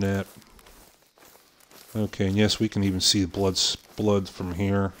hiding at? Okay, and yes, we can even see the blood from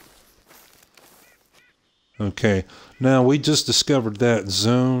here. Okay, now we just discovered that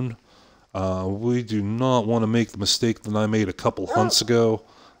zone. We do not want to make the mistake that I made a couple hunts ago.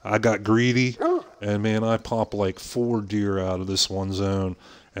 I got greedy, and man, I popped like 4 deer out of this one zone,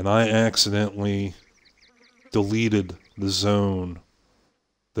 and I accidentally deleted the zone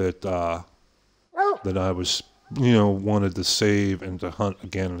that that I was, wanted to save and to hunt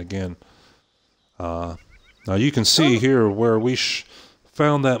again and again. Now you can see here where we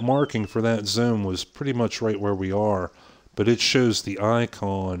found that marking for that zone was pretty much right where we are, but it shows the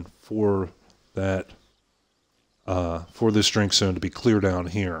icon for that for this drink zone to be clear down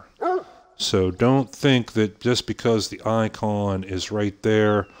here. So don't think that just because the icon is right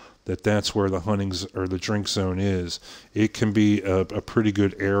there that that's where the hunting or the drink zone is. It can be a pretty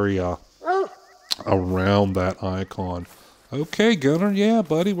good area around that icon. Okay, Gunner, yeah,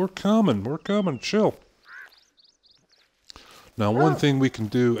 buddy, we're coming. We're coming. Chill. Now, one thing we can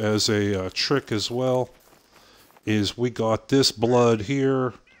do as a trick as well is we got this blood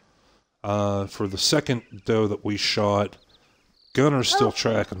here for the second doe that we shot. Gunner's still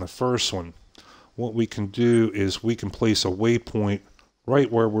tracking the first one. What we can do is we can place a waypoint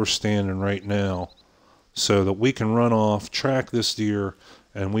right where we're standing right now so that we can run off, track this deer,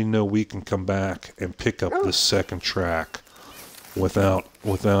 and we know we can come back and pick up the second track without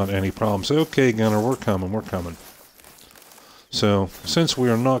any problems. Okay, Gunner, we're coming. We're coming. So, since we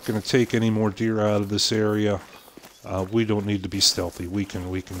are not going to take any more deer out of this area, we don't need to be stealthy. We can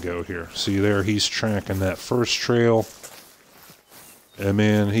go here. See there, he's tracking that first trail. And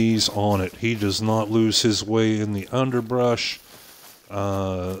man, he's on it. He does not lose his way in the underbrush.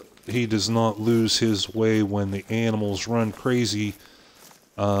 He does not lose his way when the animals run crazy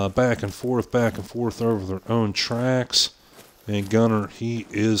back and forth over their own tracks. And Gunner, he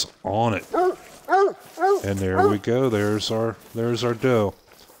is on it. And there we go. There's our doe.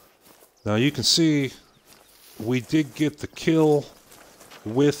 Now you can see we did get the kill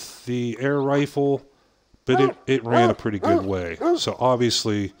with the air rifle, but it ran a pretty good way. So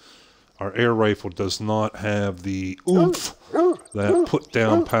obviously our air rifle does not have the oomph, that put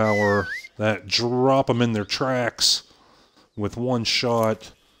down power, that drop them in their tracks with one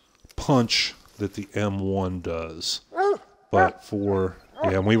shot punch that the M1 does. But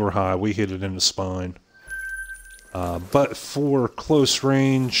yeah, we were high. We hit it in the spine. But for close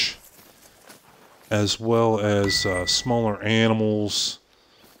range, as well as smaller animals,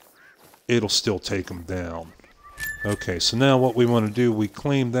 it'll still take them down. Okay, so now what we want to do, we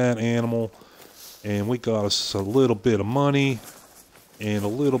claim that animal, and we got us a little bit of money, and a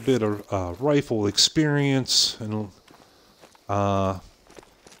little bit of rifle experience, and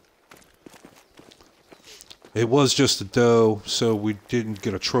it was just a doe, so we didn't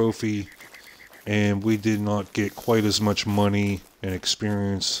get a trophy, and we did not get quite as much money and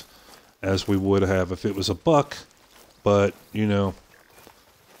experience as we would have if it was a buck. But,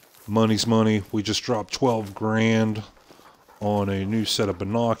 money's money. We just dropped 12 grand on a new set of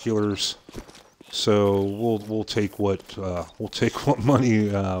binoculars, so we'll take what money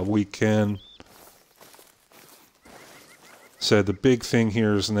we can. So the big thing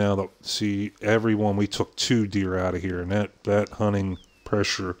here is now that, see, everyone, we took 2 deer out of here, and that hunting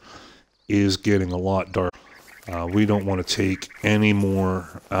pressure is getting a lot dark. We don't want to take any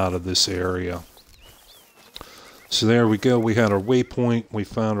more out of this area. So there we go. We had our waypoint. We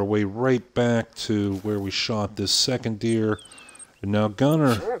found our way right back to where we shot this second deer. And now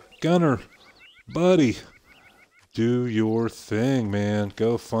Gunner, buddy, do your thing, man.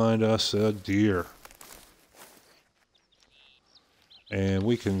 Go find us a deer. And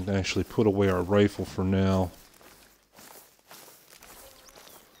we can actually put away our rifle for now.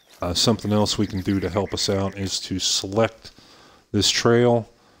 Something else we can do to help us out is to select this trail.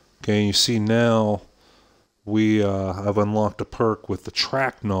 Okay, you see now we have unlocked a perk with the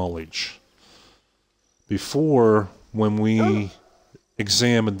track knowledge. Before, when we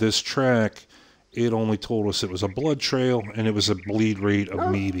examined this track, it only told us it was a blood trail and it was a bleed rate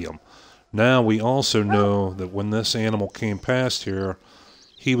of medium. Now we also know that when this animal came past here,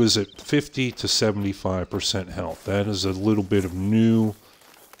 he was at 50 to 75% health. That is a little bit of new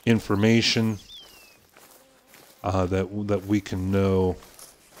information that we can know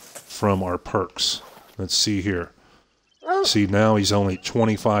from our perks. Let's see here. See, now he's only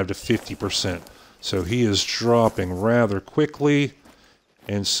 25 to 50%. So he is dropping rather quickly.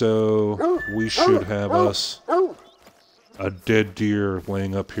 And so we should have us a dead deer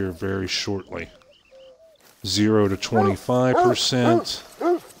laying up here very shortly. 0 to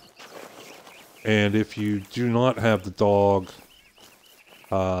 25%. And if you do not have the dog,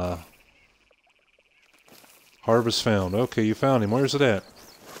 harvest found. Okay, you found him. Where's it at?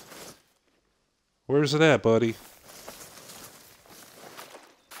 Where's it at, buddy?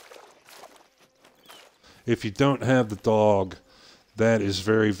 If you don't have the dog, that is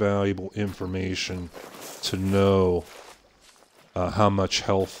very valuable information to know how much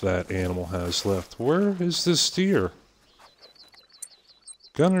health that animal has left. Where is this deer?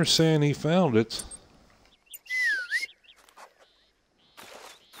 Gunner's saying he found it.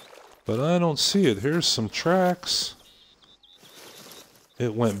 But I don't see it. Here's some tracks.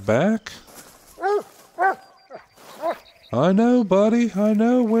 It went back? I know, buddy. I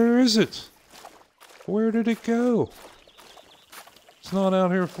know. Where is it? Where did it go? It's not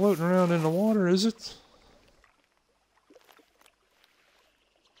out here floating around in the water, is it?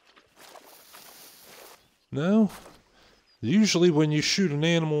 No? Usually when you shoot an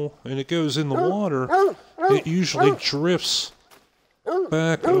animal and it goes in the water, it usually drifts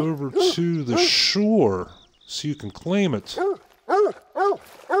back over to the shore so you can claim it.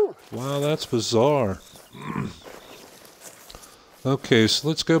 Wow, that's bizarre. Okay, so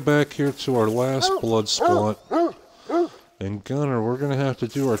let's go back here to our last blood spot. And Gunner, we're going to have to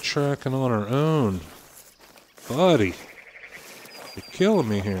do our tracking on our own. Buddy, you're killing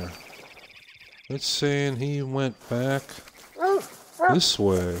me here. It's saying he went back this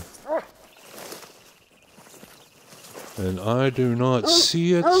way. And I do not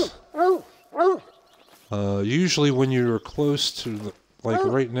see it. Usually when you're close to, like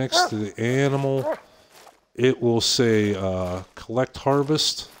right next to the animal, it will say collect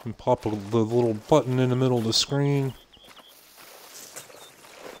harvest and pop the little button in the middle of the screen.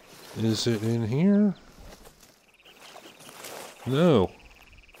 Is it in here? No.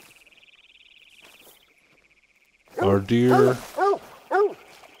 Our deer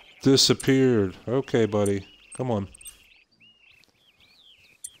disappeared. Okay, buddy. Come on.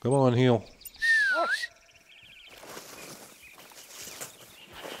 Come on, heal.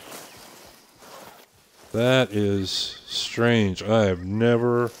 That is strange. I have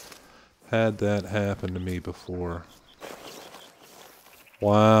never had that happen to me before.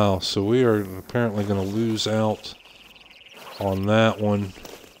 Wow, so we are apparently going to lose out on that one.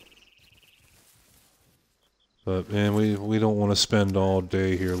 But man, we don't want to spend all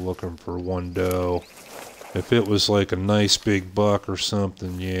day here looking for one doe. If it was like a nice big buck or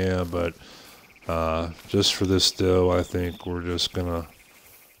something, yeah, but just for this doe, I think we're just going to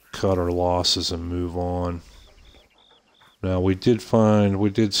cut our losses and move on. Now we did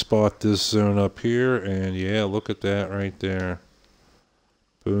spot this zone up here, and yeah, look at that right there.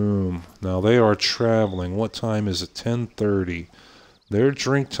 Boom. Now they are traveling. What time is it? 10:30. Their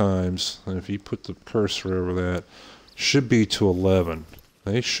drink times, and if you put the cursor over that, should be to 11.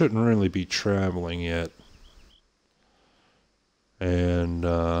 They shouldn't really be traveling yet. And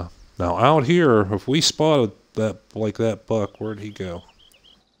now out here, if we spotted that buck, where'd he go?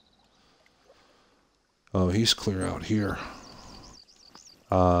 Oh, he's clear out here.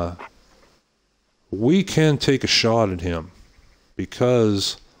 We can take a shot at him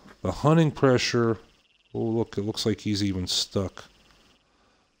because the hunting pressure, oh look, it looks like he's even stuck.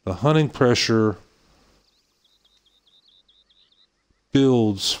 The hunting pressure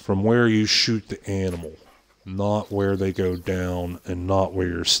builds from where you shoot the animal, not where they go down and not where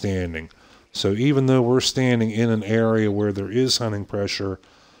you're standing. So even though we're standing in an area where there is hunting pressure,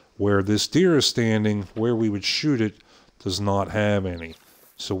 where this deer is standing, where we would shoot it, does not have any.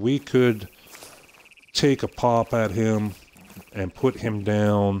 So we could take a pop at him and put him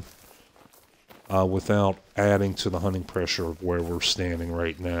down without adding to the hunting pressure of where we're standing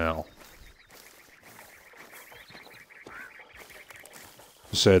right now.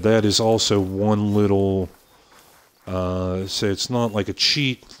 So that is also one little, so it's not like a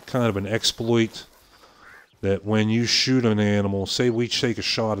cheat, kind of an exploit, that when you shoot an animal, say we take a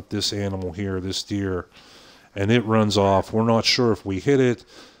shot at this animal here, this deer, and it runs off, we're not sure if we hit it,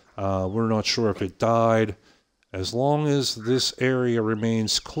 we're not sure if it died. As long as this area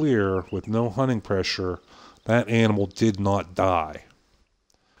remains clear with no hunting pressure, that animal did not die.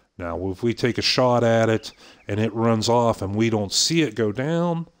 Now, if we take a shot at it and it runs off and we don't see it go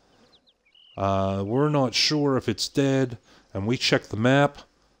down, we're not sure if it's dead, and we check the map,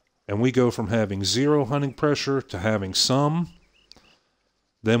 and we go from having 0 hunting pressure to having some,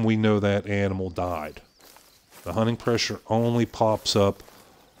 then we know that animal died. The hunting pressure only pops up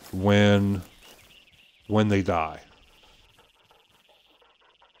when they die.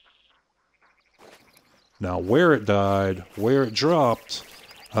 Now, where it died, where it dropped,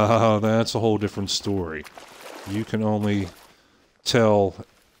 that's a whole different story. You can only tell,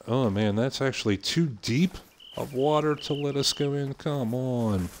 oh man, that's actually too deep of water to let us go in. Come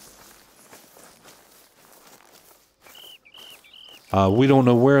on. We don't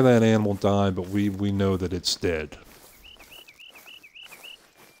know where that animal died, but we know that it's dead.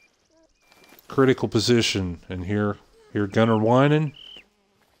 Critical position, and here Gunner whining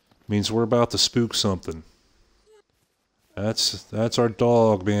means we're about to spook something. That's our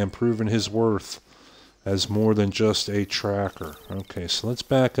dog, man, proving his worth as more than just a tracker. Okay, so let's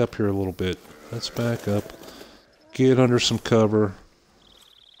back up here a little bit. Let's back up. Get under some cover.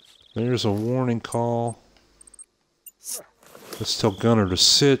 There's a warning call. Let's tell Gunner to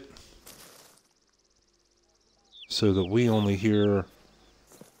sit so that we only hear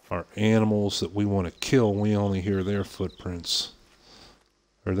our animals that we want to kill. We only hear their footprints.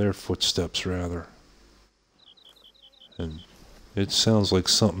 Or their footsteps, rather. And it sounds like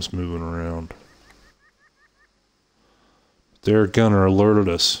something's moving around. Their Gunner alerted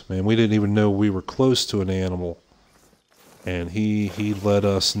us. Man, we didn't even know we were close to an animal. And he let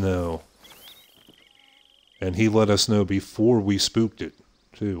us know. And he let us know before we spooked it,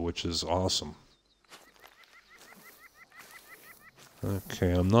 too, which is awesome.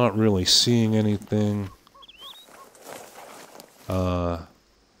 Okay, I'm not really seeing anything.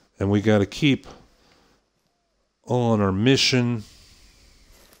 And we got to keep on our mission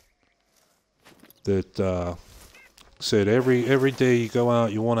that said every day you go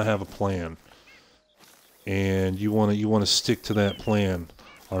out, you want to have a plan, and you want to stick to that plan.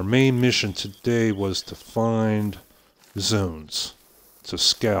 Our main mission today was to find zones, to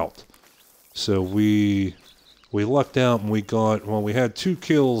scout. So we lucked out and we had 2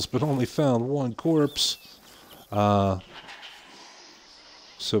 kills, but only found 1 corpse. But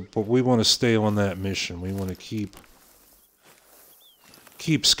we want to stay on that mission. We want to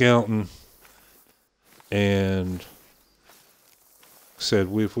keep scouting, and said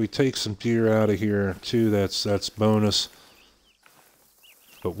if we take some deer out of here too, that's bonus.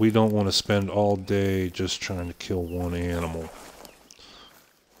 But we don't want to spend all day just trying to kill 1 animal.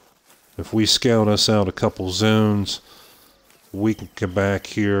 If we scout us out a couple zones, we can come back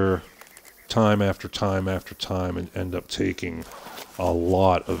here time after time after time and end up taking a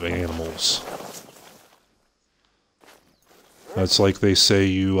lot of animals. That's like they say,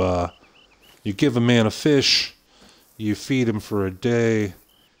 you give a man a fish, you feed him for a day,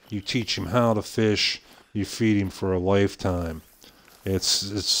 you teach him how to fish, you feed him for a lifetime.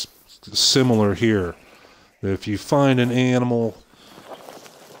 It's similar here. If you find an animal,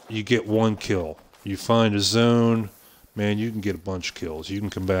 you get 1 kill. You find a zone, man, you can get a bunch of kills. You can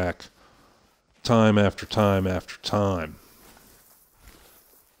come back time after time after time.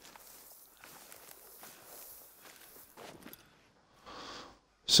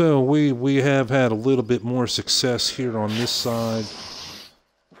 So we have had a little bit more success here on this side.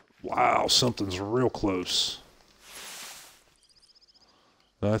 Wow, something's real close.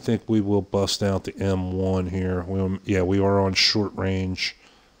 I think we will bust out the M1 here. We are on short range,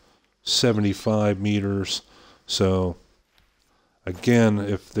 75 meters. So, again,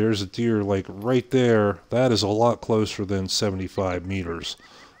 if there's a deer like right there, that is a lot closer than 75 meters.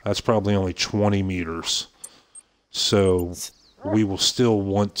 That's probably only 20 meters. So, we will still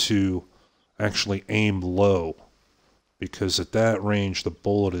want to actually aim low, because at that range, the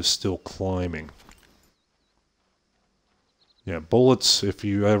bullet is still climbing. Yeah, bullets, if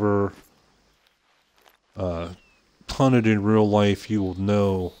you ever hunted in real life, you will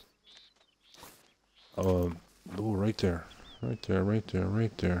know. Oh, right there. Right there, right there,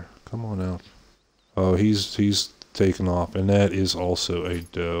 right there. Come on out. Oh, he's taken off, and that is also a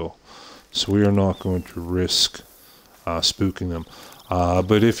doe. So we are not going to risk spooking them.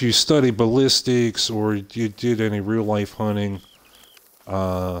 But if you study ballistics or you did any real life hunting,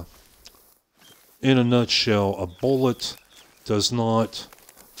 in a nutshell, a bullet does not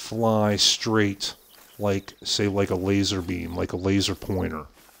fly straight like, say, like a laser beam, like a laser pointer.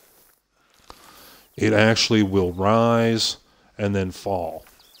 It actually will rise and then fall.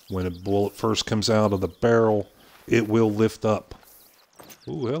 When a bullet first comes out of the barrel, it will lift up.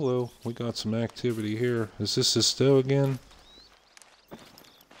 Ooh, hello. We got some activity here. Is this a doe again?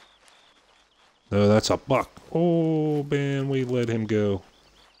 No, that's a buck. Oh, man, we let him go.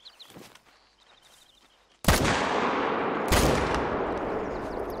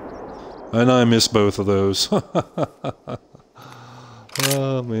 And I miss both of those.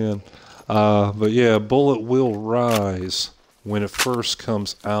 Oh, man. But yeah, bullet will rise when it first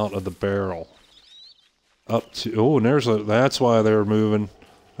comes out of the barrel. Up to... Oh, and there's a... That's why they were moving.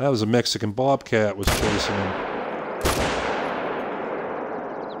 That was a Mexican bobcat was chasing him.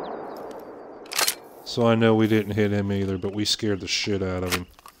 So I know we didn't hit him either, but we scared the shit out of him.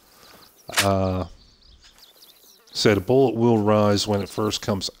 Said a bullet will rise when it first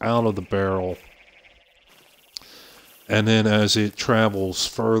comes out of the barrel. And then as it travels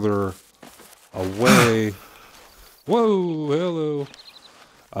further away... Whoa,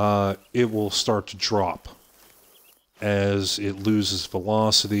 hello. It will start to drop as it loses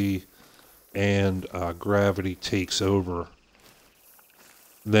velocity and gravity takes over.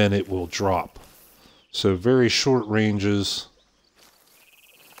 Then it will drop. So very short ranges,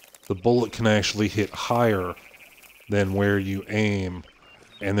 the bullet can actually hit higher than where you aim,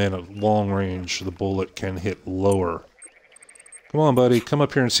 and then at long range, the bullet can hit lower. Come on, buddy, come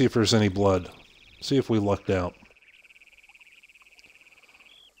up here and see if there's any blood. See if we lucked out.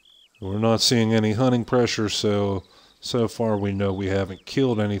 We're not seeing any hunting pressure, so far we know we haven't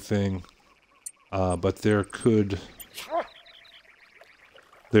killed anything, but there could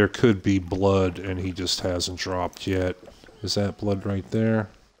be blood, and he just hasn't dropped yet. Is that blood right there?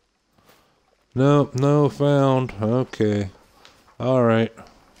 Nope, no found. Okay. Alright.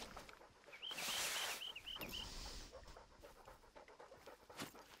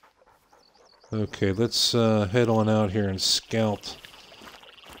 Okay, let's head on out here and scout.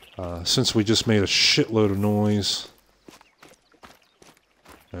 Since we just made a shitload of noise.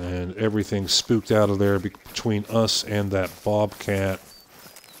 And everything's spooked out of there between us and that bobcat.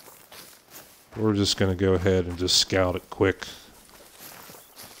 We're just going to go ahead and just scout it quick.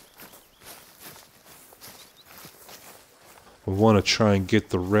 We want to try and get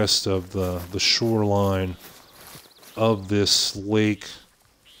the rest of the shoreline of this lake.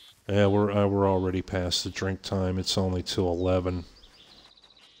 Yeah, we're already past the drink time. It's only till 11.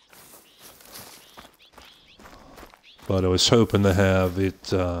 But I was hoping to have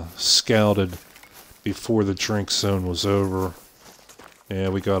it scouted before the drink zone was over. Yeah,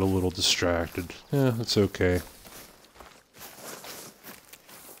 we got a little distracted. Yeah, it's okay.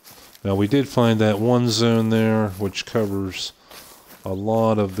 Now, we did find that one zone there, which covers a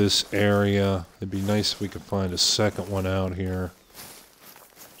lot of this area. It'd be nice if we could find a second one out here.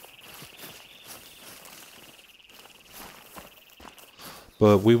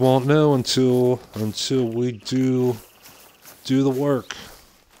 But we won't know until we do the work.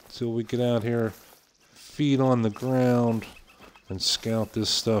 Until we get out here, feet on the ground, and scout this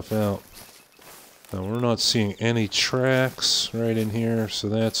stuff out. Now, we're not seeing any tracks right in here, so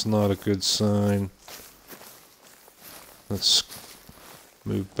that's not a good sign. Let's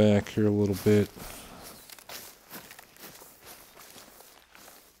move back here a little bit.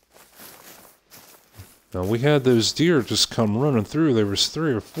 Now, we had those deer just come running through. There was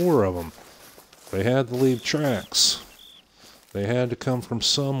 3 or 4 of them. They had to leave tracks. They had to come from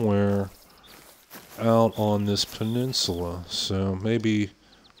somewhere out on this peninsula. So maybe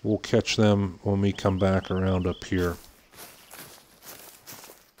we'll catch them when we come back around up here.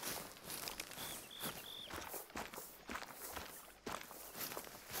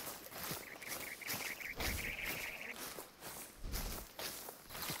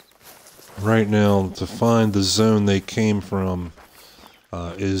 Right now, to find the zone they came from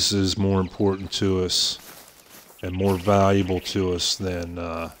is more important to us and more valuable to us than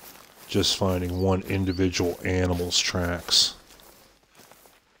just finding one individual animal's tracks.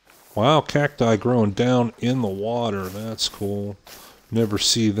 Wow, cacti growing down in the water. That's cool. Never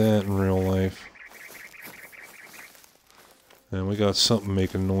see that in real life. And we got something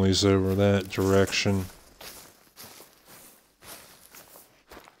making noise over that direction.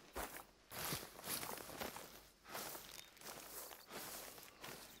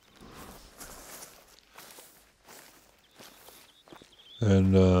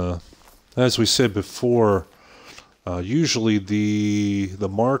 And as we said before, usually the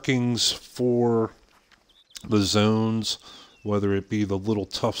markings for the zones, whether it be the little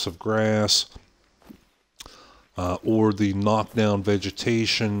tufts of grass or the knockdown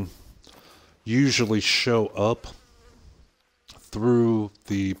vegetation, usually show up through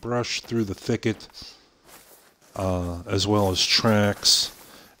the brush, through the thicket, as well as tracks,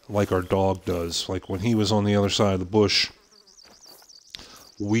 like our dog does. Like when he was on the other side of the bush,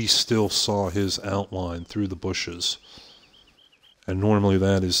 we still saw his outline through the bushes. And normally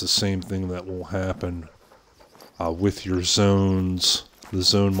that is the same thing that will happen with your zones, the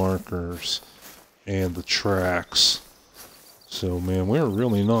zone markers, and the tracks. So, man, we're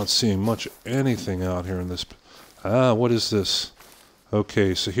really not seeing much of anything out here in this. What is this?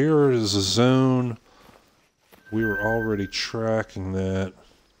 Okay, so here is a zone. We were already tracking that.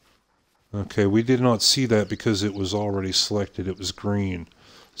 Okay, we did not see that because it was already selected. It was green.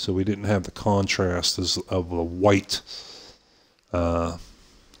 So we didn't have the contrast of the white. So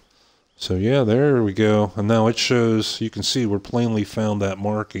yeah, there we go. And now it shows, you can see we're plainly found that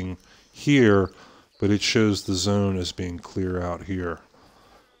marking here, but it shows the zone as being clear out here.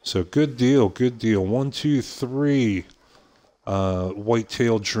 So good deal, good deal. 1, 2, 3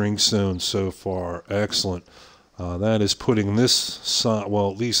 whitetail drink zone so far. Excellent. That is putting this side,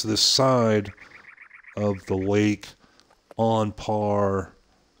 well, at least this side of the lake on par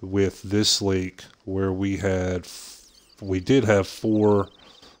with this lake where we did have 4.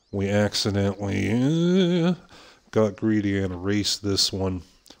 We accidentally got greedy and erased this one.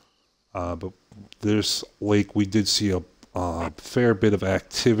 But this lake, we did see a fair bit of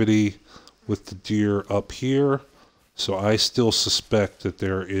activity with the deer up here. So I still suspect that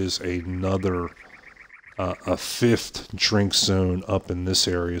there is another, a 5th drink zone up in this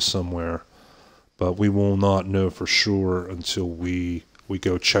area somewhere. But we will not know for sure until we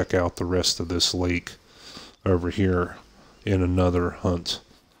go check out the rest of this lake over here in another hunt.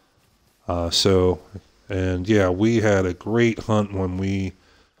 And yeah, we had a great hunt when we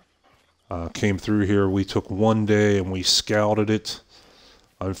came through here. We took 1 day and we scouted it.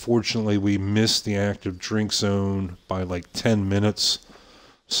 Unfortunately, we missed the active drink zone by like 10 minutes.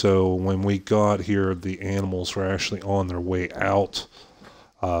 So when we got here, the animals were actually on their way out.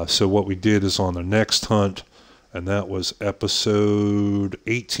 So what we did is on the next hunt, and that was episode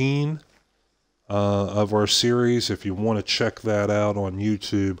 18 of our series. If you want to check that out on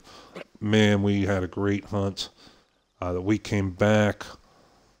YouTube, man, we had a great hunt. That we came back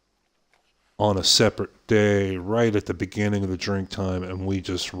on a separate day right at the beginning of the drink time, and we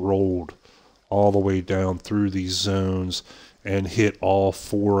just rolled all the way down through these zones and hit all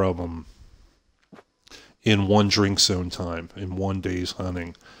 4 of them in one drink zone time, in 1 day's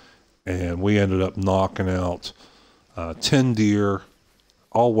hunting. And we ended up knocking out 10 deer,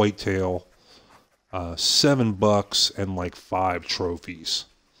 all whitetail, 7 bucks, and like 5 trophies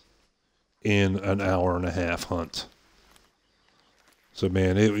in an 1.5-hour hunt. So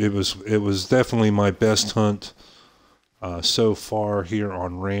man, it was definitely my best hunt so far here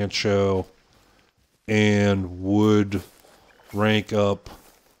on Rancho, and would rank up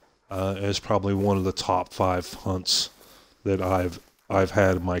as probably one of the top 5 hunts that I've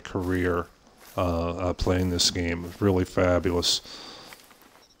had in my career playing this game. It's really fabulous.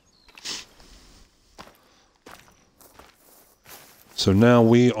 So now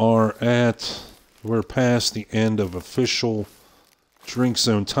we're past the end of official drink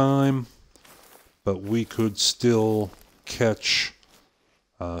zone time, but we could still catch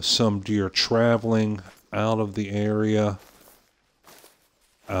some deer traveling out of the area.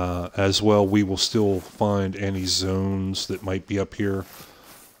 As well, we will still find any zones that might be up here.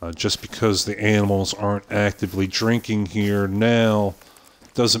 Just because the animals aren't actively drinking here now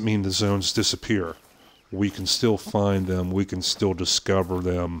doesn't mean the zones disappear. We can still find them, we can still discover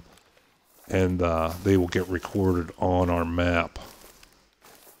them, and they will get recorded on our map.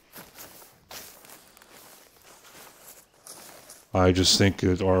 I just think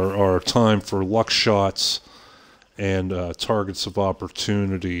that our time for luck shots and targets of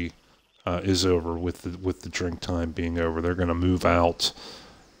opportunity is over with the drink time being over. They're going to move out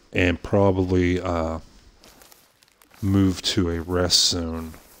and probably move to a rest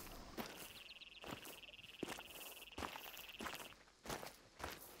zone.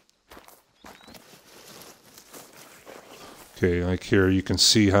 Okay, like here you can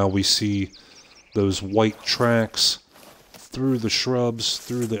see how we see those white tracks through the shrubs,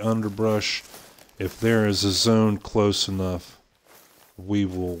 through the underbrush. If there is a zone close enough, we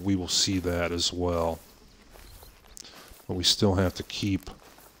will see that as well. But we still have to keep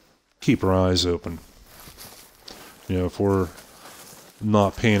our eyes open. You know, if we're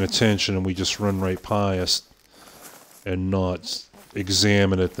not paying attention and we just run right by us and not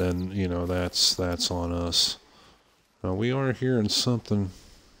examine it, then you know that's on us. Now we are hearing something.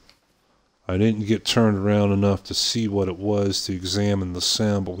 I didn't get turned around enough to see what it was to examine the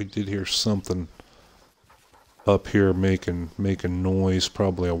sound, but we did hear something up here making noise,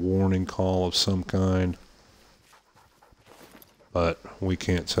 probably a warning call of some kind. But we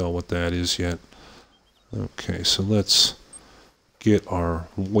can't tell what that is yet. Okay, so let's get our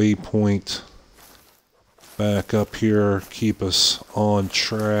waypoint back up here, keep us on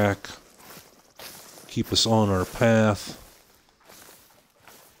track, keep us on our path.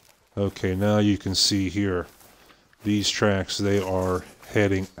 Okay, now you can see here, these tracks, they are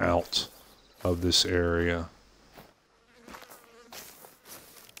heading out of this area.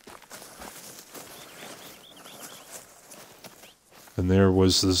 And there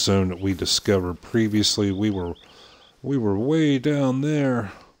was the zone that we discovered previously. We were way down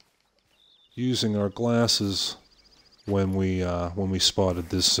there using our glasses when we spotted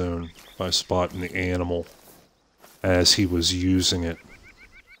this zone by spotting the animal as he was using it.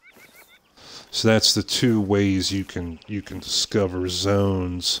 So that's the two ways you can discover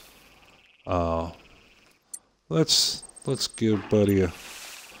zones. Let's give Buddy a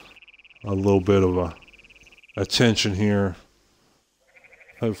little bit of attention here.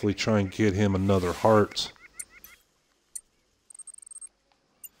 Hopefully try and get him another heart.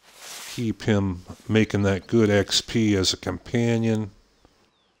 Keep him making that good XP as a companion.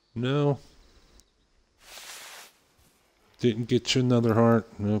 No. Didn't get you another heart?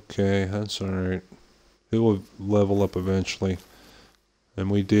 Okay, that's alright. It will level up eventually.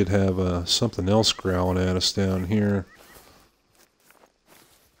 And we did have something else growling at us down here.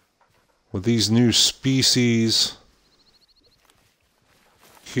 With these new species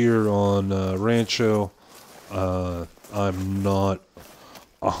here on Rancho, I'm not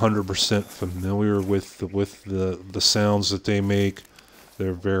 100% familiar with the sounds that they make,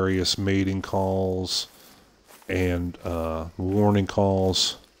 their various mating calls and warning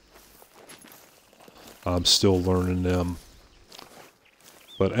calls. I'm still learning them,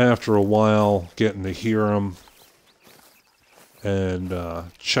 but after a while, getting to hear them and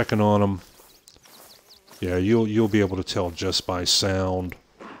checking on them, yeah, you'll be able to tell just by sound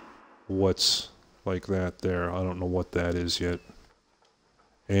what's like that there. I don't know what that is yet.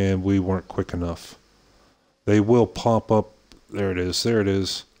 And we weren't quick enough. They will pop up. There it is. There it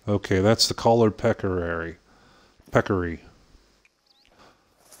is. Okay, that's the collared peccary.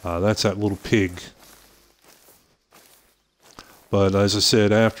 That's that little pig. But as I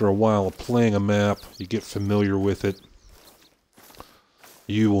said, after a while of playing a map, you get familiar with it.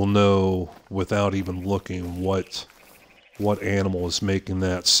 You will know without even looking what animal is making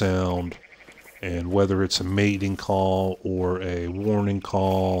that sound, and whether it's a mating call or a warning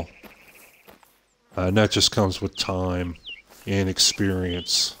call. And that just comes with time and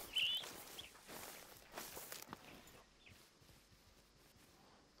experience.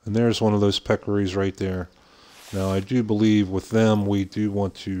 And there's one of those peccaries right there. Now I do believe with them we do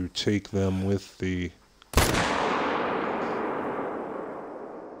want to take them with the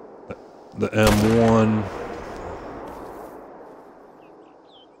M1.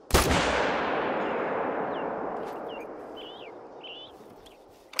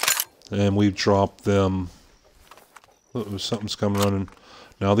 And we've dropped them. Uh-oh, something's coming running.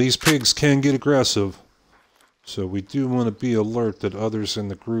 Now these pigs can get aggressive, so we do want to be alert that others in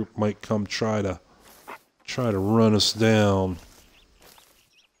the group might come try to run us down.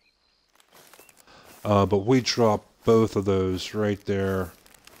 But we dropped both of those right there,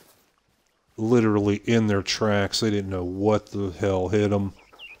 literally in their tracks. They didn't know what the hell hit them.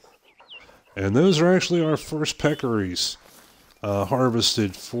 And those are actually our first peccaries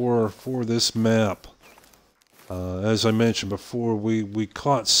harvested for this map. As I mentioned before, we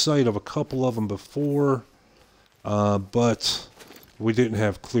caught sight of a couple of them before, but we didn't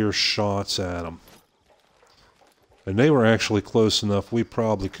have clear shots at them. And they were actually close enough, we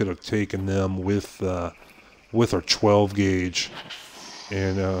probably could have taken them with our 12 gauge.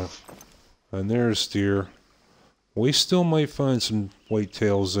 And there's deer. We still might find some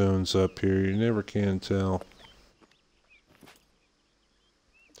whitetail zones up here, you never can tell.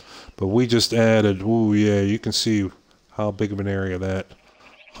 But we just added, ooh yeah, you can see how big of an area that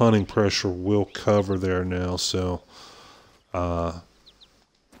hunting pressure will cover there now, so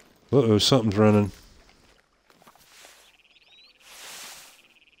uh-oh, something's running.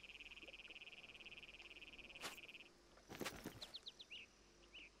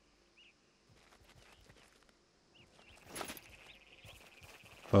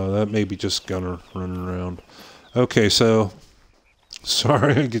 That may be just Gunner running around. Okay, so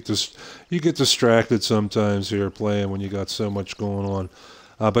sorry, you get distracted sometimes here playing when you got so much going on.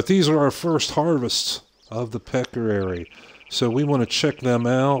 But these are our first harvests of the peccary, so we want to check them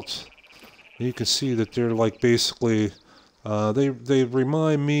out. You can see that they're like basically, they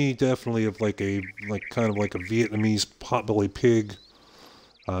remind me definitely of like kind of like a Vietnamese potbelly pig,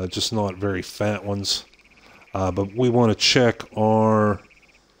 just not very fat ones. But we want to check our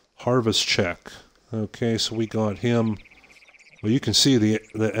harvest check. Okay, so we got him. Well, you can see the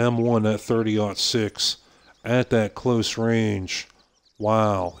M1, that 30-06, at that close range.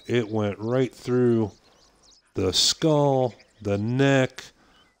 Wow, it went right through the skull, the neck,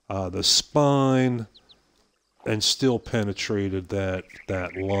 the spine, and still penetrated that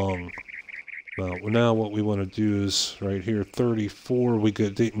lung. Well, now what we want to do is right here, 34. We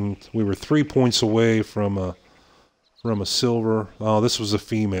were 3 points away from a silver. Oh, this was a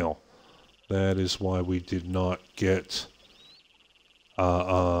female. That is why we did not get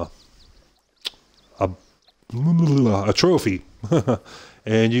a trophy.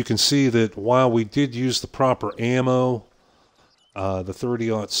 And you can see that while we did use the proper ammo, the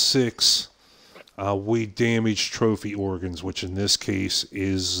 30-06, we damaged trophy organs, which in this case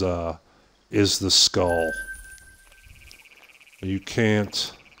is the skull. You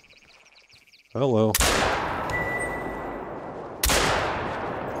can't... Hello.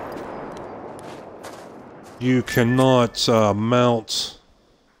 You cannot mount...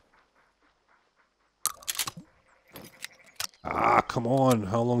 Ah, come on.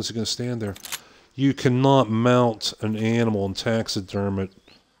 How long is it going to stand there? You cannot mount an animal and taxiderm it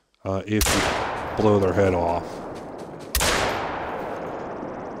if you blow their head off.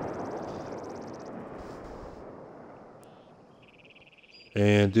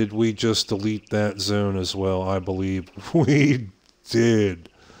 And did we just delete that zone as well? I believe we did.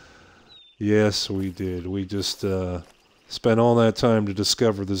 Yes, we did. We just spent all that time to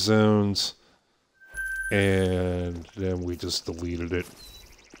discover the zones, and then we just deleted it.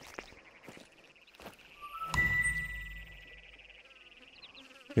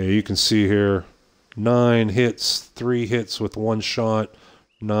 Yeah, you can see here, 9 hits, 3 hits with one shot,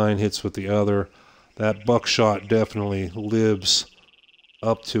 9 hits with the other. That buckshot definitely lives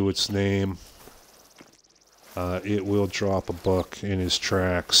up to its name. It will drop a buck in his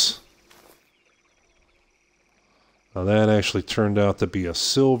tracks. Now that actually turned out to be a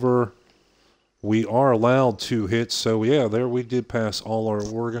silver. We are allowed 2 hits, so yeah, there we did pass all our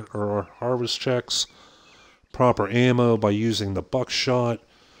organ or our harvest checks. Proper ammo by using the buckshot,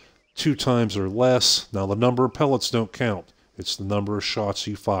 2 times or less. Now the number of pellets don't count. It's the number of shots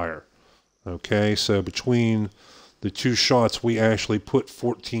you fire. Okay, so between the 2 shots we actually put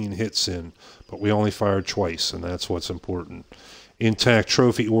 14 hits in, but we only fired twice, and that's what's important. Intact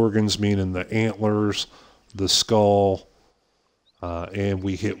trophy organs, meaning the antlers, the skull, and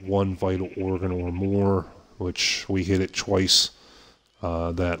we hit 1 vital organ or more, which we hit it twice,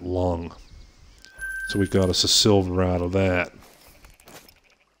 that lung. So we got us a silver out of that.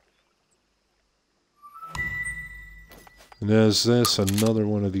 And there's this, another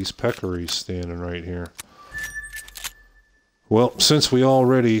one of these peccaries standing right here. Well, since we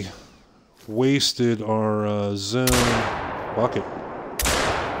already wasted our zone bucket,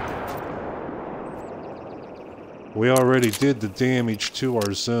 we already did the damage to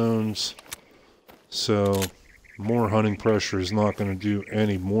our zones, so more hunting pressure is not going to do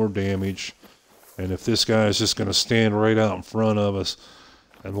any more damage. And if this guy is just going to stand right out in front of us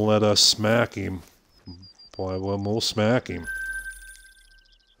and let us smack him, boy, well, we'll smack him.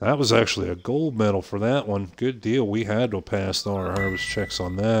 That was actually a gold medal for that one. Good deal. We had to pass all our harvest checks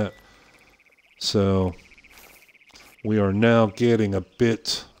on that. So we are now getting a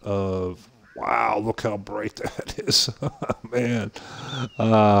bit of... Wow, look how bright that is. Man.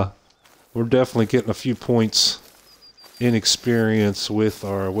 We're definitely getting a few points in experience with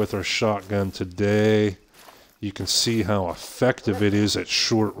our shotgun today. You can see how effective it is at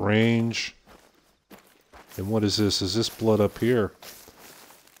short range. And what is this? Is this blood up here?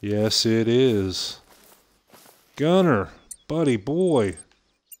 Yes, it is. Gunner, buddy boy.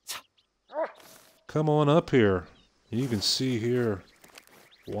 Come on up here. You can see here.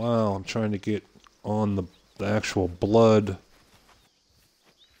 Wow, I'm trying to get on the actual blood.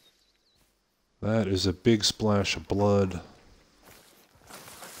 That is a big splash of blood.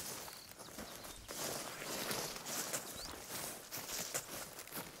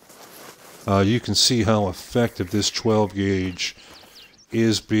 You can see how effective this 12 gauge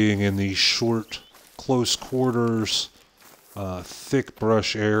is being in these short, close quarters, thick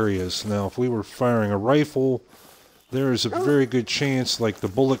brush areas. Now, if we were firing a rifle, there is a very good chance like the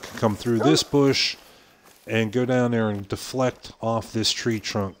bullet could come through this bush and go down there and deflect off this tree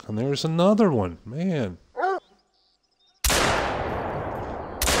trunk. And there's another one, man.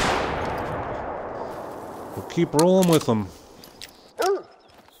 We'll keep rolling with them.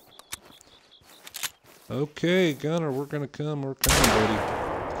 Okay, Gunner, we're gonna come. We're coming,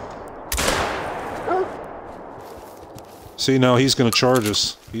 buddy. See, now he's gonna charge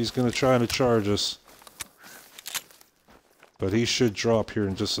us. He's gonna try to charge us. But he should drop here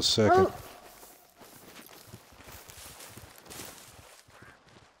in just a second.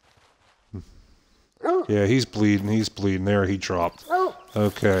 Yeah, he's bleeding. He's bleeding. There, he dropped.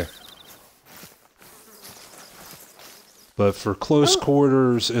 Okay. But for close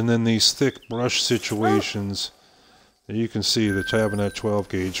quarters and then these thick brush situations, you can see that having that 12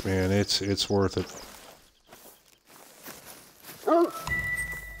 gauge, man, it's worth it.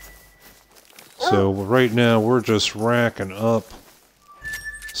 So right now we're just racking up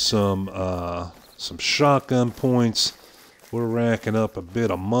some shotgun points. We're racking up a bit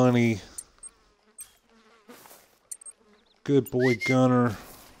of money. Good boy, Gunner.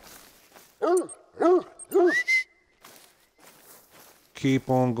 Keep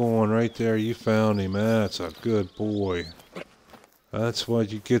on going right there. You found him. That's a good boy. That's why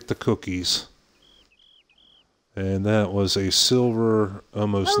you get the cookies. And that was a silver,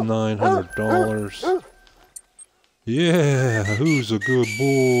 almost $900. Yeah, who's a good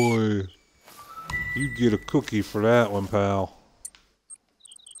boy? You get a cookie for that one, pal.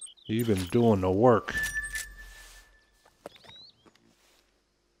 You've been doing the work.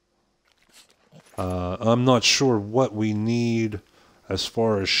 I'm not sure what we need as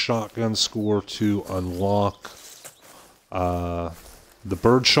far as shotgun score to unlock the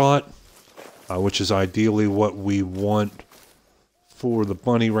birdshot, which is ideally what we want for the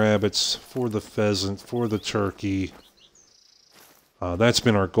bunny rabbits, for the pheasant, for the turkey. That's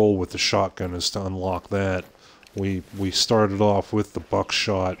been our goal with the shotgun, is to unlock that. We started off with the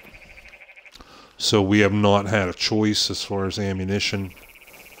buckshot, so we have not had a choice as far as ammunition.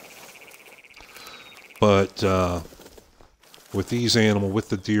 But with these animals, with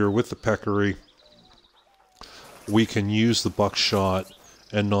the deer, with the peccary, we can use the buckshot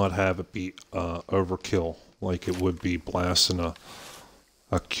and not have it be overkill like it would be blasting a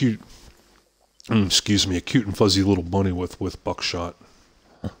cute, excuse me, a cute and fuzzy little bunny with buckshot.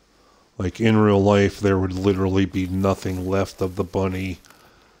 Like in real life, there would literally be nothing left of the bunny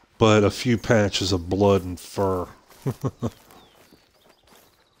but a few patches of blood and fur.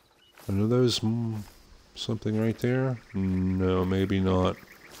 And are those something right there? No, maybe not.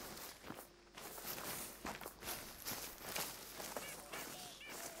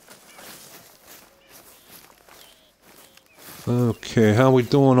 Okay, how we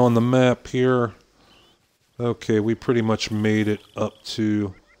doing on the map here? Okay, we pretty much made it up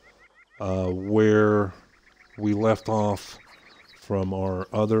to where we left off from our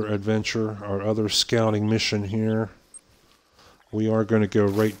other adventure, our other scouting mission here. We are going to go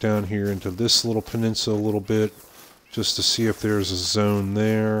right down here into this little peninsula a little bit, just to see if there's a zone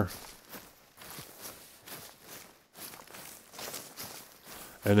there.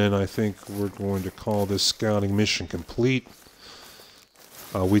 And then I think we're going to call this scouting mission complete.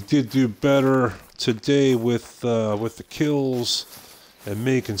 We did do better today with the kills and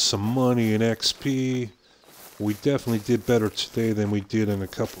making some money in XP. We definitely did better today than we did in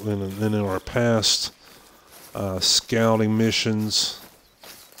in our past scouting missions.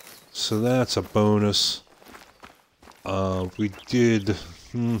 So that's a bonus. We did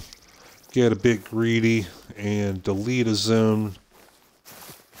get a bit greedy and delete a zone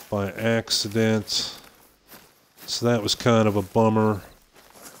by accident. So that was kind of a bummer.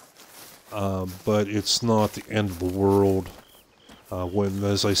 But it's not the end of the world.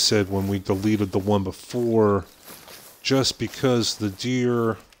 As I said, when we deleted the one before, just because the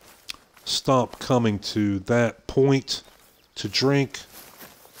deer stopped coming to that point to drink,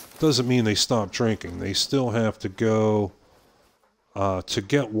 doesn't mean they stop drinking. They still have to go to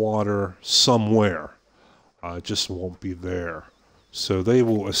get water somewhere. It just won't be there. So they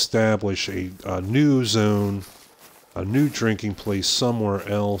will establish a new zone, a new drinking place somewhere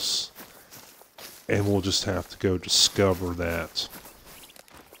else, and we'll just have to go discover that.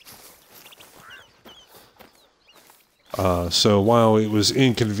 So while it was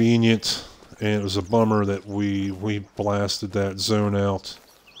inconvenient and it was a bummer that we blasted that zone out,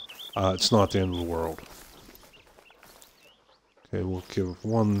 it's not the end of the world. Okay, we'll give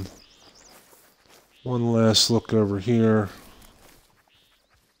one last look over here.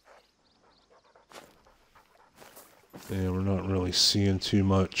 And we're not really seeing too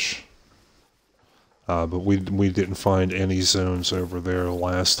much. But we didn't find any zones over there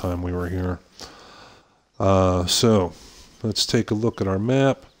last time we were here. So let's take a look at our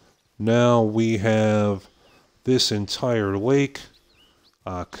map. Now we have this entire lake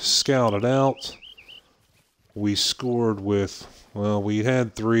scouted out. We scored with, well, we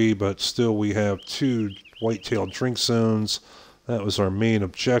had 3, but still we have 2 white-tailed drink zones. That was our main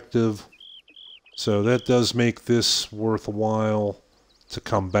objective. So that does make this worthwhile to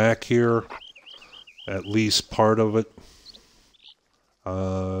come back here. At least part of it.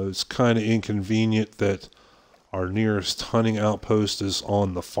 It's kind of inconvenient that our nearest hunting outpost is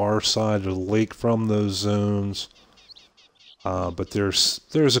on the far side of the lake from those zones. But there's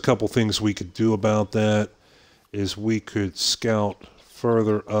a couple things we could do about that. is we could scout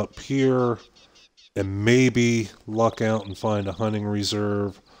further up here and maybe luck out and find a hunting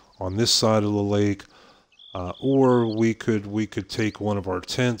reserve on this side of the lake, or we could take one of our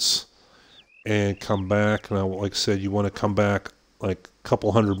tents and come back. Now, like I said, you want to come back like a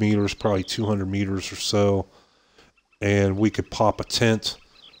couple hundred meters, probably 200 meters or so, and we could pop a tent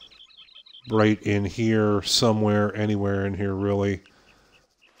right in here somewhere, anywhere in here really,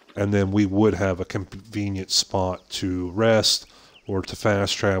 and then we would have a convenient spot to rest or to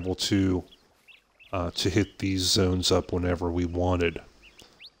fast travel to hit these zones up whenever we wanted.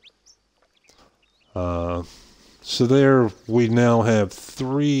 So there we now have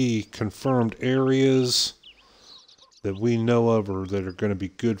 3 confirmed areas that we know of or that are going to be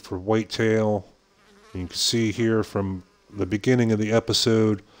good for whitetail. You can see here from the beginning of the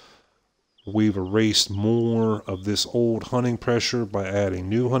episode, we've erased more of this old hunting pressure by adding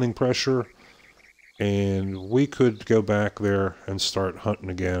new hunting pressure, and we could go back there and start hunting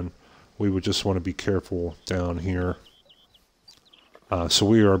again. We would just want to be careful down here. So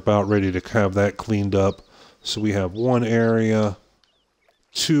we are about ready to have that cleaned up. So we have 1 area,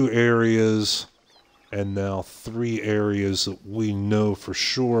 2 areas, and now 3 areas that we know for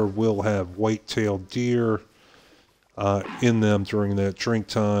sure will have white-tailed deer in them during that drink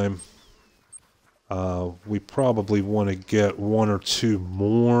time. We probably want to get 1 or 2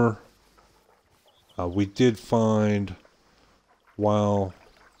 more. We did find, while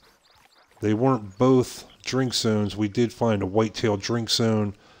they weren't both drink zones, we did find a whitetail drink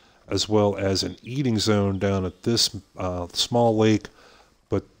zone as well as an eating zone down at this small lake,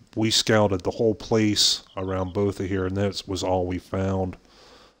 but we scouted the whole place around both of here, and that was all we found.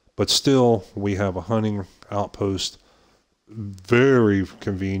 But still, we have a hunting outpost, very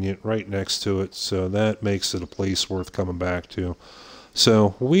convenient, right next to it, so that makes it a place worth coming back to.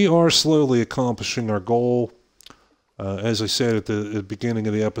 So we are slowly accomplishing our goal. As I said at the beginning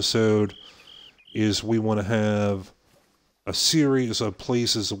of the episode, is we want to have a series of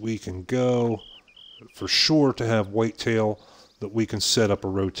places that we can go, for sure, to have whitetail, that we can set up a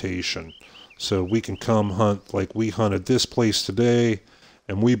rotation. So we can come hunt, like we hunted this place today,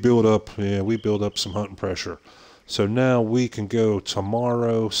 and we build up some hunting pressure. So now we can go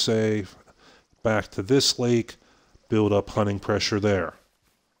tomorrow, say, back to this lake, build up hunting pressure there.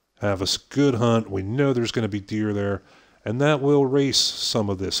 Have a good hunt. We know there's going to be deer there, and that will erase some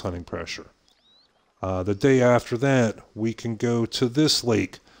of this hunting pressure. The day after that, we can go to this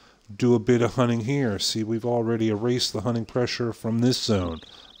lake, do a bit of hunting here. See, we've already erased the hunting pressure from this zone.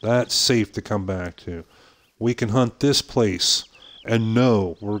 That's safe to come back to. We can hunt this place and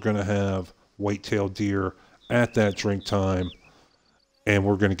know we're going to have white-tailed deer at that drink time, and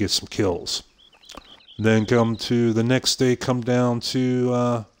we're going to get some kills. Then come to the next day, come down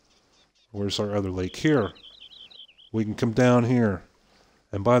to, where's our other lake? Here. We can come down here.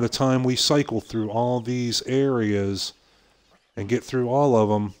 And by the time we cycle through all these areas and get through all of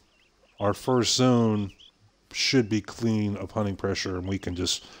them, our first zone should be clean of hunting pressure, and we can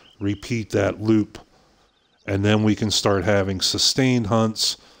just repeat that loop. And then we can start having sustained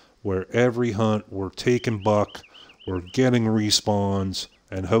hunts where every hunt we're taking buck, we're getting respawns,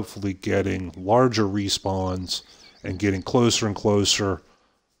 and hopefully getting larger respawns and getting closer and closer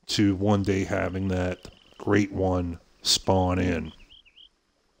to one day having that great one spawn in.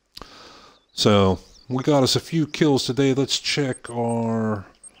 So we got us a few kills today. Let's check our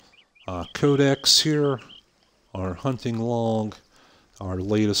codex here, our hunting log, our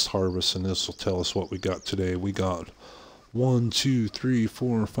latest harvest, and this will tell us what we got today. We got 1, 2, 3,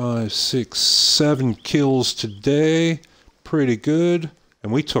 4, 5, 6, 7 kills today. Pretty good.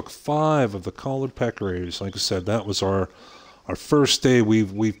 And we took 5 of the collared peccaries. Like I said, that was our first day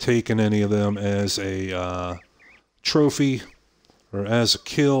we've taken any of them as a trophy or as a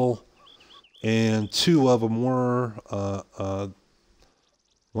kill. And 2 of them were,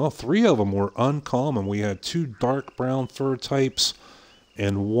 well, 3 of them were uncommon. We had 2 dark brown fur types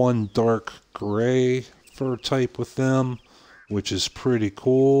and 1 dark gray fur type with them, which is pretty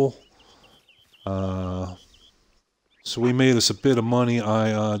cool. So we made us a bit of money.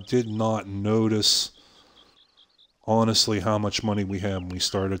 I did not notice, honestly, how much money we had when we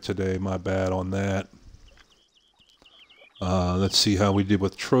started today. My bad on that. Let's see how we did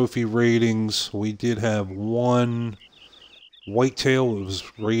with trophy ratings. We did have 1 whitetail. It was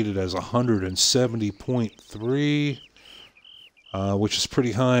rated as 170.3, which is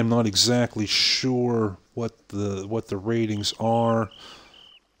pretty high. I'm not exactly sure what the ratings are.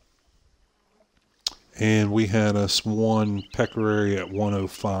 And we had us 1 peccary at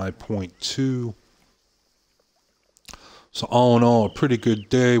 105.2. So all in all, a pretty good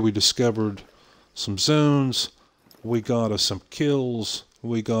day. We discovered some zones. we got us some kills,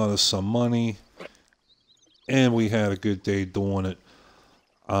 we got us some money, and we had a good day doing it.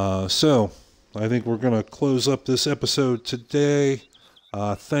 So, I think we're going to close up this episode today.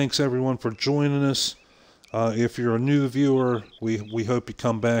 Thanks everyone for joining us. If you're a new viewer, we hope you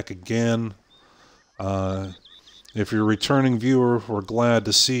come back again. If you're a returning viewer, we're glad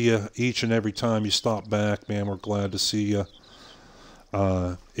to see you each and every time you stop back, man. We're glad to see you.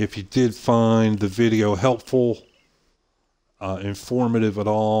 If you did find the video helpful, informative at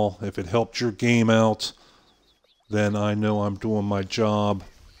all, if it helped your game out, then I know I'm doing my job.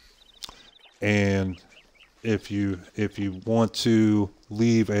 And if you want to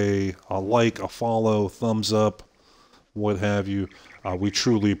leave a like, a follow, thumbs up, what have you, we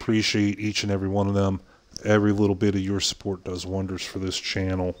truly appreciate each and every one of them. Every little bit of your support does wonders for this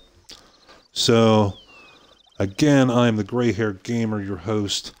channel. So, again, I'm the Gray Haired Gamer, your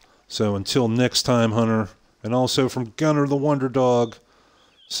host. So until next time, Hunter, and also from Gunner the Wonder Dog,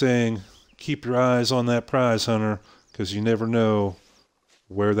 saying, keep your eyes on that prize, Hunter, because you never know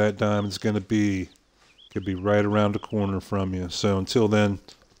where that diamond's going to be. Could be right around the corner from you. So until then,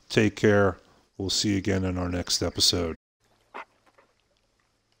 take care. We'll see you again in our next episode.